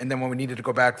destroyed it, and then when we needed to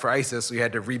go back for ISIS, we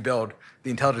had to rebuild the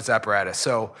intelligence apparatus.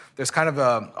 So there's kind of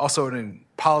also a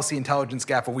policy intelligence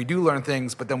gap where we do learn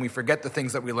things, but then we forget the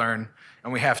things that we learn,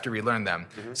 and we have to relearn them.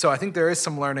 So I think there is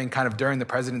some learning kind of during the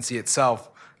presidency itself,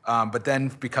 but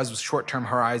then because of short-term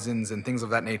horizons and things of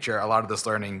that nature, a lot of this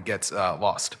learning gets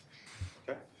lost.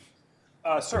 Okay.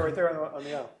 Sir, right there on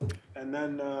the aisle. And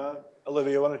then,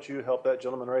 Olivia, why don't you help that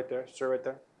gentleman right there? Sir, right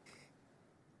there.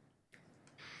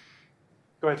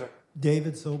 Go ahead, sir.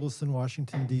 David Sobelson,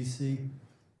 Washington, D.C.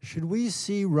 Should we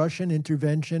see Russian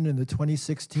intervention in the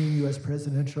 2016 U.S.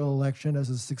 presidential election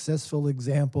as a successful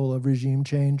example of regime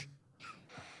change?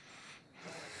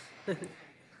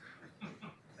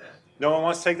 No one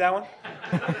wants to take that one?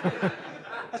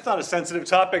 That's not a sensitive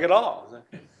topic at all.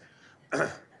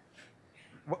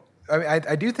 I mean,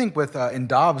 I do think with in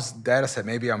Dobbs' data set,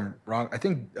 maybe I'm wrong. I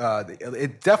think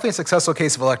it's definitely a successful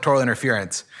case of electoral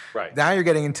interference. Right. Now you're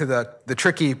getting into the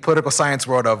tricky political science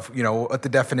world of what the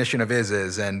definition of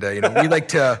is, and we like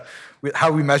to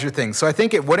how we measure things. So I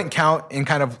think it wouldn't count in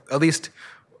kind of at least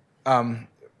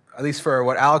for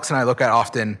what Alex and I look at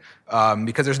often,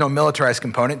 because there's no militarized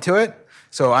component to it.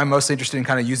 So I'm mostly interested in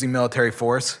kind of using military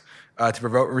force to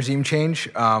provoke regime change,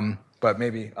 but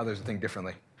maybe others would think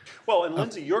differently. Well, and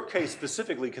Lindsay, your case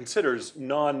specifically considers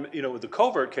the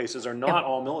covert cases are not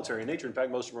all military in nature. In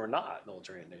fact, most of them are not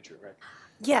military in nature, right?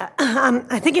 Yeah,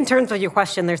 I think in terms of your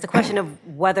question, there's the question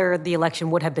of whether the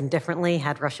election would have been differently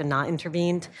had Russia not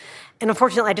intervened. And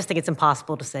unfortunately, I just think it's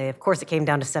impossible to say. Of course, it came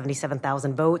down to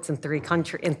 77,000 votes in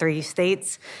three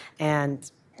states.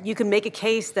 And you can make a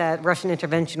case that Russian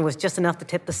intervention was just enough to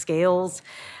tip the scales.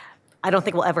 I don't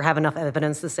think we'll ever have enough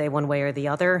evidence to say one way or the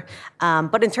other.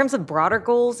 But in terms of broader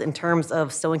goals, in terms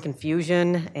of sowing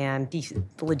confusion and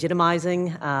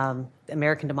delegitimizing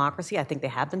American democracy, I think they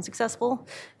have been successful.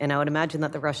 And I would imagine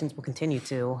that the Russians will continue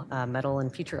to meddle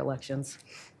in future elections.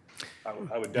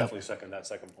 I would definitely second that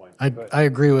second point. I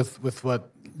agree with what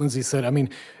Lindsay said. I mean,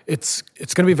 it's going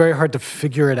to be very hard to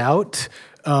figure it out.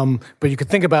 But you could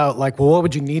think about, what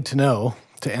would you need to know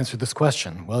to answer this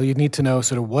question? Well, you need to know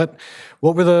sort of what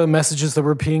were the messages that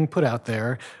were being put out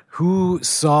there, who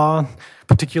saw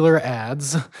particular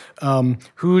ads,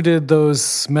 who did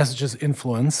those messages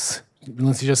influence.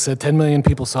 Lindsay just said 10 million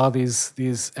people saw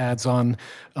these ads on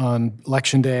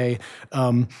election day.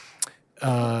 Then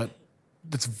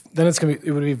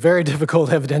it would be a very difficult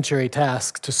evidentiary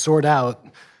task to sort out.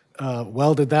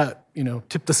 Did that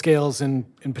tip the scales in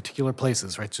particular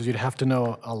places, right? So you'd have to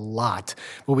know a lot.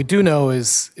 What we do know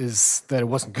is that it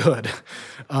wasn't good,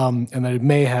 and that it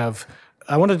may have.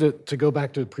 I wanted to go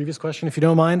back to the previous question, if you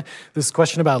don't mind. This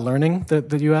question about learning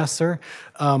that you asked, sir.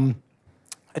 I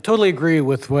totally agree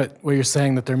with what you're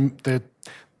saying, that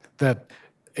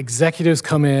executives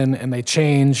come in and they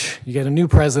change. You get a new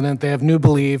president, they have new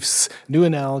beliefs, new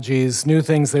analogies, new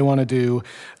things they want to do.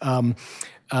 And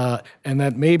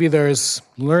that maybe there's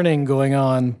learning going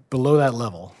on below that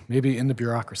level, maybe in the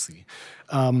bureaucracy.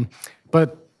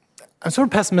 But I'm sort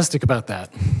of pessimistic about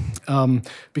that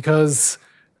because,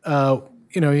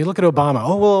 you look at Obama.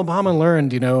 Oh, well, Obama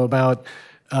learned,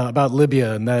 about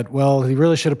Libya and that, he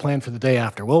really should have planned for the day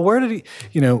after. Well, where did he,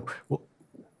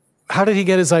 how did he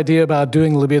get his idea about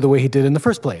doing Libya the way he did in the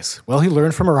first place? Well, he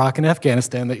learned from Iraq and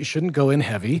Afghanistan that you shouldn't go in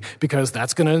heavy because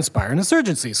that's going to inspire an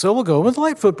insurgency. So we'll go with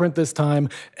light footprint this time.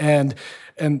 And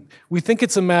we think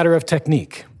it's a matter of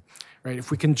technique, right?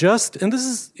 If we can and this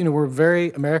is,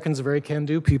 Americans are very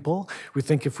can-do people. We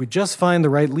think if we just find the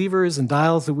right levers and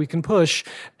dials that we can push,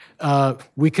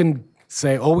 we can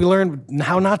say, we learned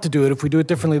how not to do it. If we do it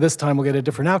differently this time, we'll get a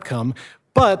different outcome.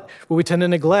 But what we tend to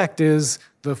neglect is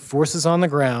the forces on the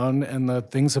ground and the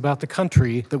things about the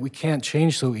country that we can't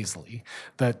change so easily,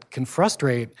 that can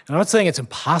frustrate. And I'm not saying it's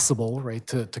impossible, right,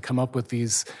 to come up with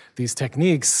these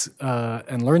techniques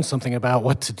and learn something about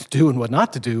what to do and what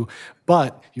not to do,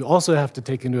 but you also have to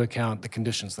take into account the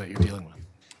conditions that you're dealing with.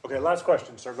 Okay, last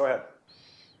question, sir. Go ahead.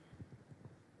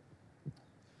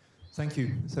 Thank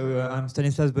you. So I'm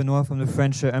Stanislas Benoit from the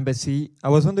French Embassy. I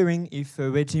was wondering if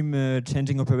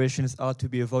regime-changing operations are to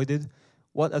be avoided.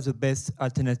 What are the best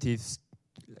alternatives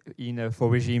for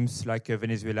regimes like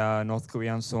Venezuela, North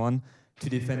Korea, and so on, to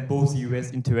defend both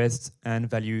U.S. interests and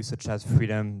values such as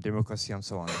freedom, democracy, and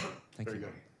so on? Thank you. Very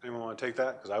good. Anyone want to take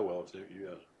that? Because I will. If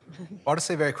you I'll just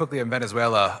say very quickly in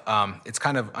Venezuela, it's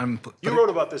kind of You wrote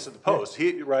about this at the Post,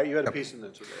 right? You had a piece in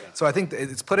this. Yeah. So I think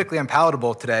it's politically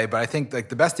unpalatable today, but I think like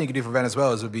the best thing you could do for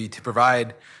Venezuelans would be to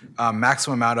provide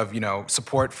maximum amount of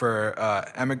support for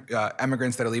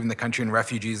immigrants that are leaving the country and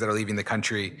refugees that are leaving the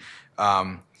country,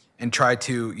 and try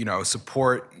to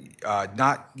support,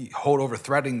 not hold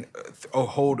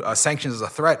sanctions as a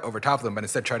threat over top of them, but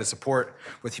instead try to support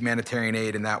with humanitarian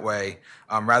aid in that way,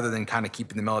 rather than kind of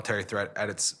keeping the military threat at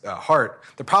its heart.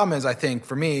 The problem is, I think,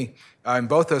 for me, in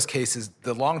both those cases,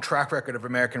 the long track record of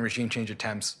American regime change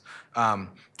attempts,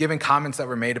 given comments that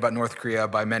were made about North Korea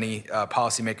by many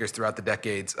policymakers throughout the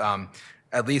decades,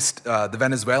 at least the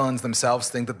Venezuelans themselves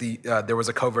think that there was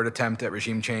a covert attempt at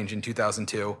regime change in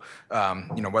 2002.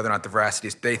 Whether or not the veracity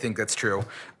is, they think that's true.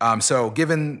 So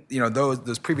given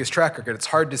those previous track record, it's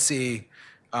hard to see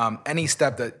any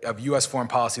step of U.S. foreign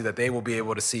policy that they will be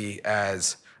able to see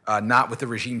as not with the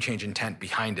regime change intent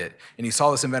behind it. And you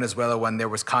saw this in Venezuela when there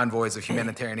was convoys of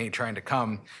humanitarian aid trying to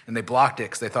come, and they blocked it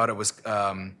because they thought it was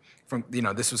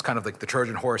this was kind of like the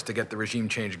Trojan horse to get the regime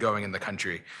change going in the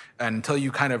country. And until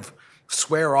you kind of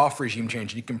swear off regime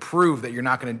change, and you can prove that you're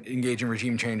not going to engage in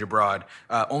regime change abroad,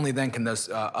 only then can those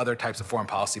other types of foreign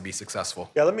policy be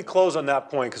successful. Yeah, let me close on that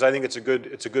point because I think it's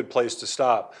a good place to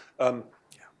stop.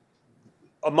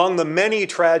 Among the many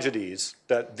tragedies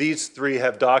that these three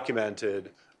have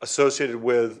documented associated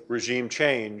with regime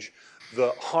change,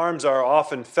 the harms are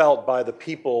often felt by the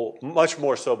people, much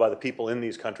more so by the people in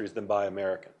these countries than by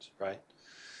Americans, right?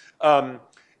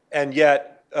 And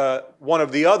yet, one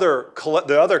of the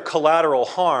other collateral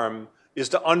harm is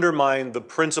to undermine the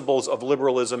principles of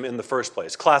liberalism in the first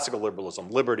place, classical liberalism,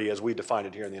 liberty as we define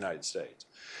it here in the United States.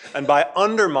 And by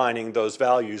undermining those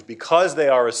values, because they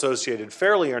are associated,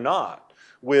 fairly or not,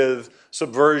 with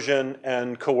subversion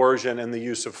and coercion and the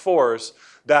use of force,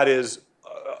 that is,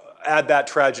 add that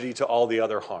tragedy to all the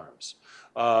other harms.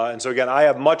 And so again, I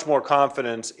have much more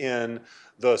confidence in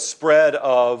the spread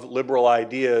of liberal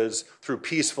ideas through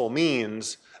peaceful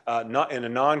means, not in a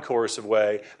non-coercive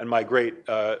way. And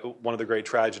one of the great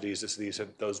tragedies is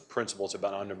those principles have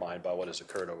been undermined by what has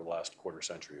occurred over the last quarter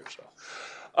century or so.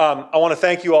 I want to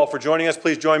thank you all for joining us.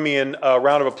 Please join me in a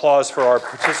round of applause for our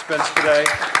participants today.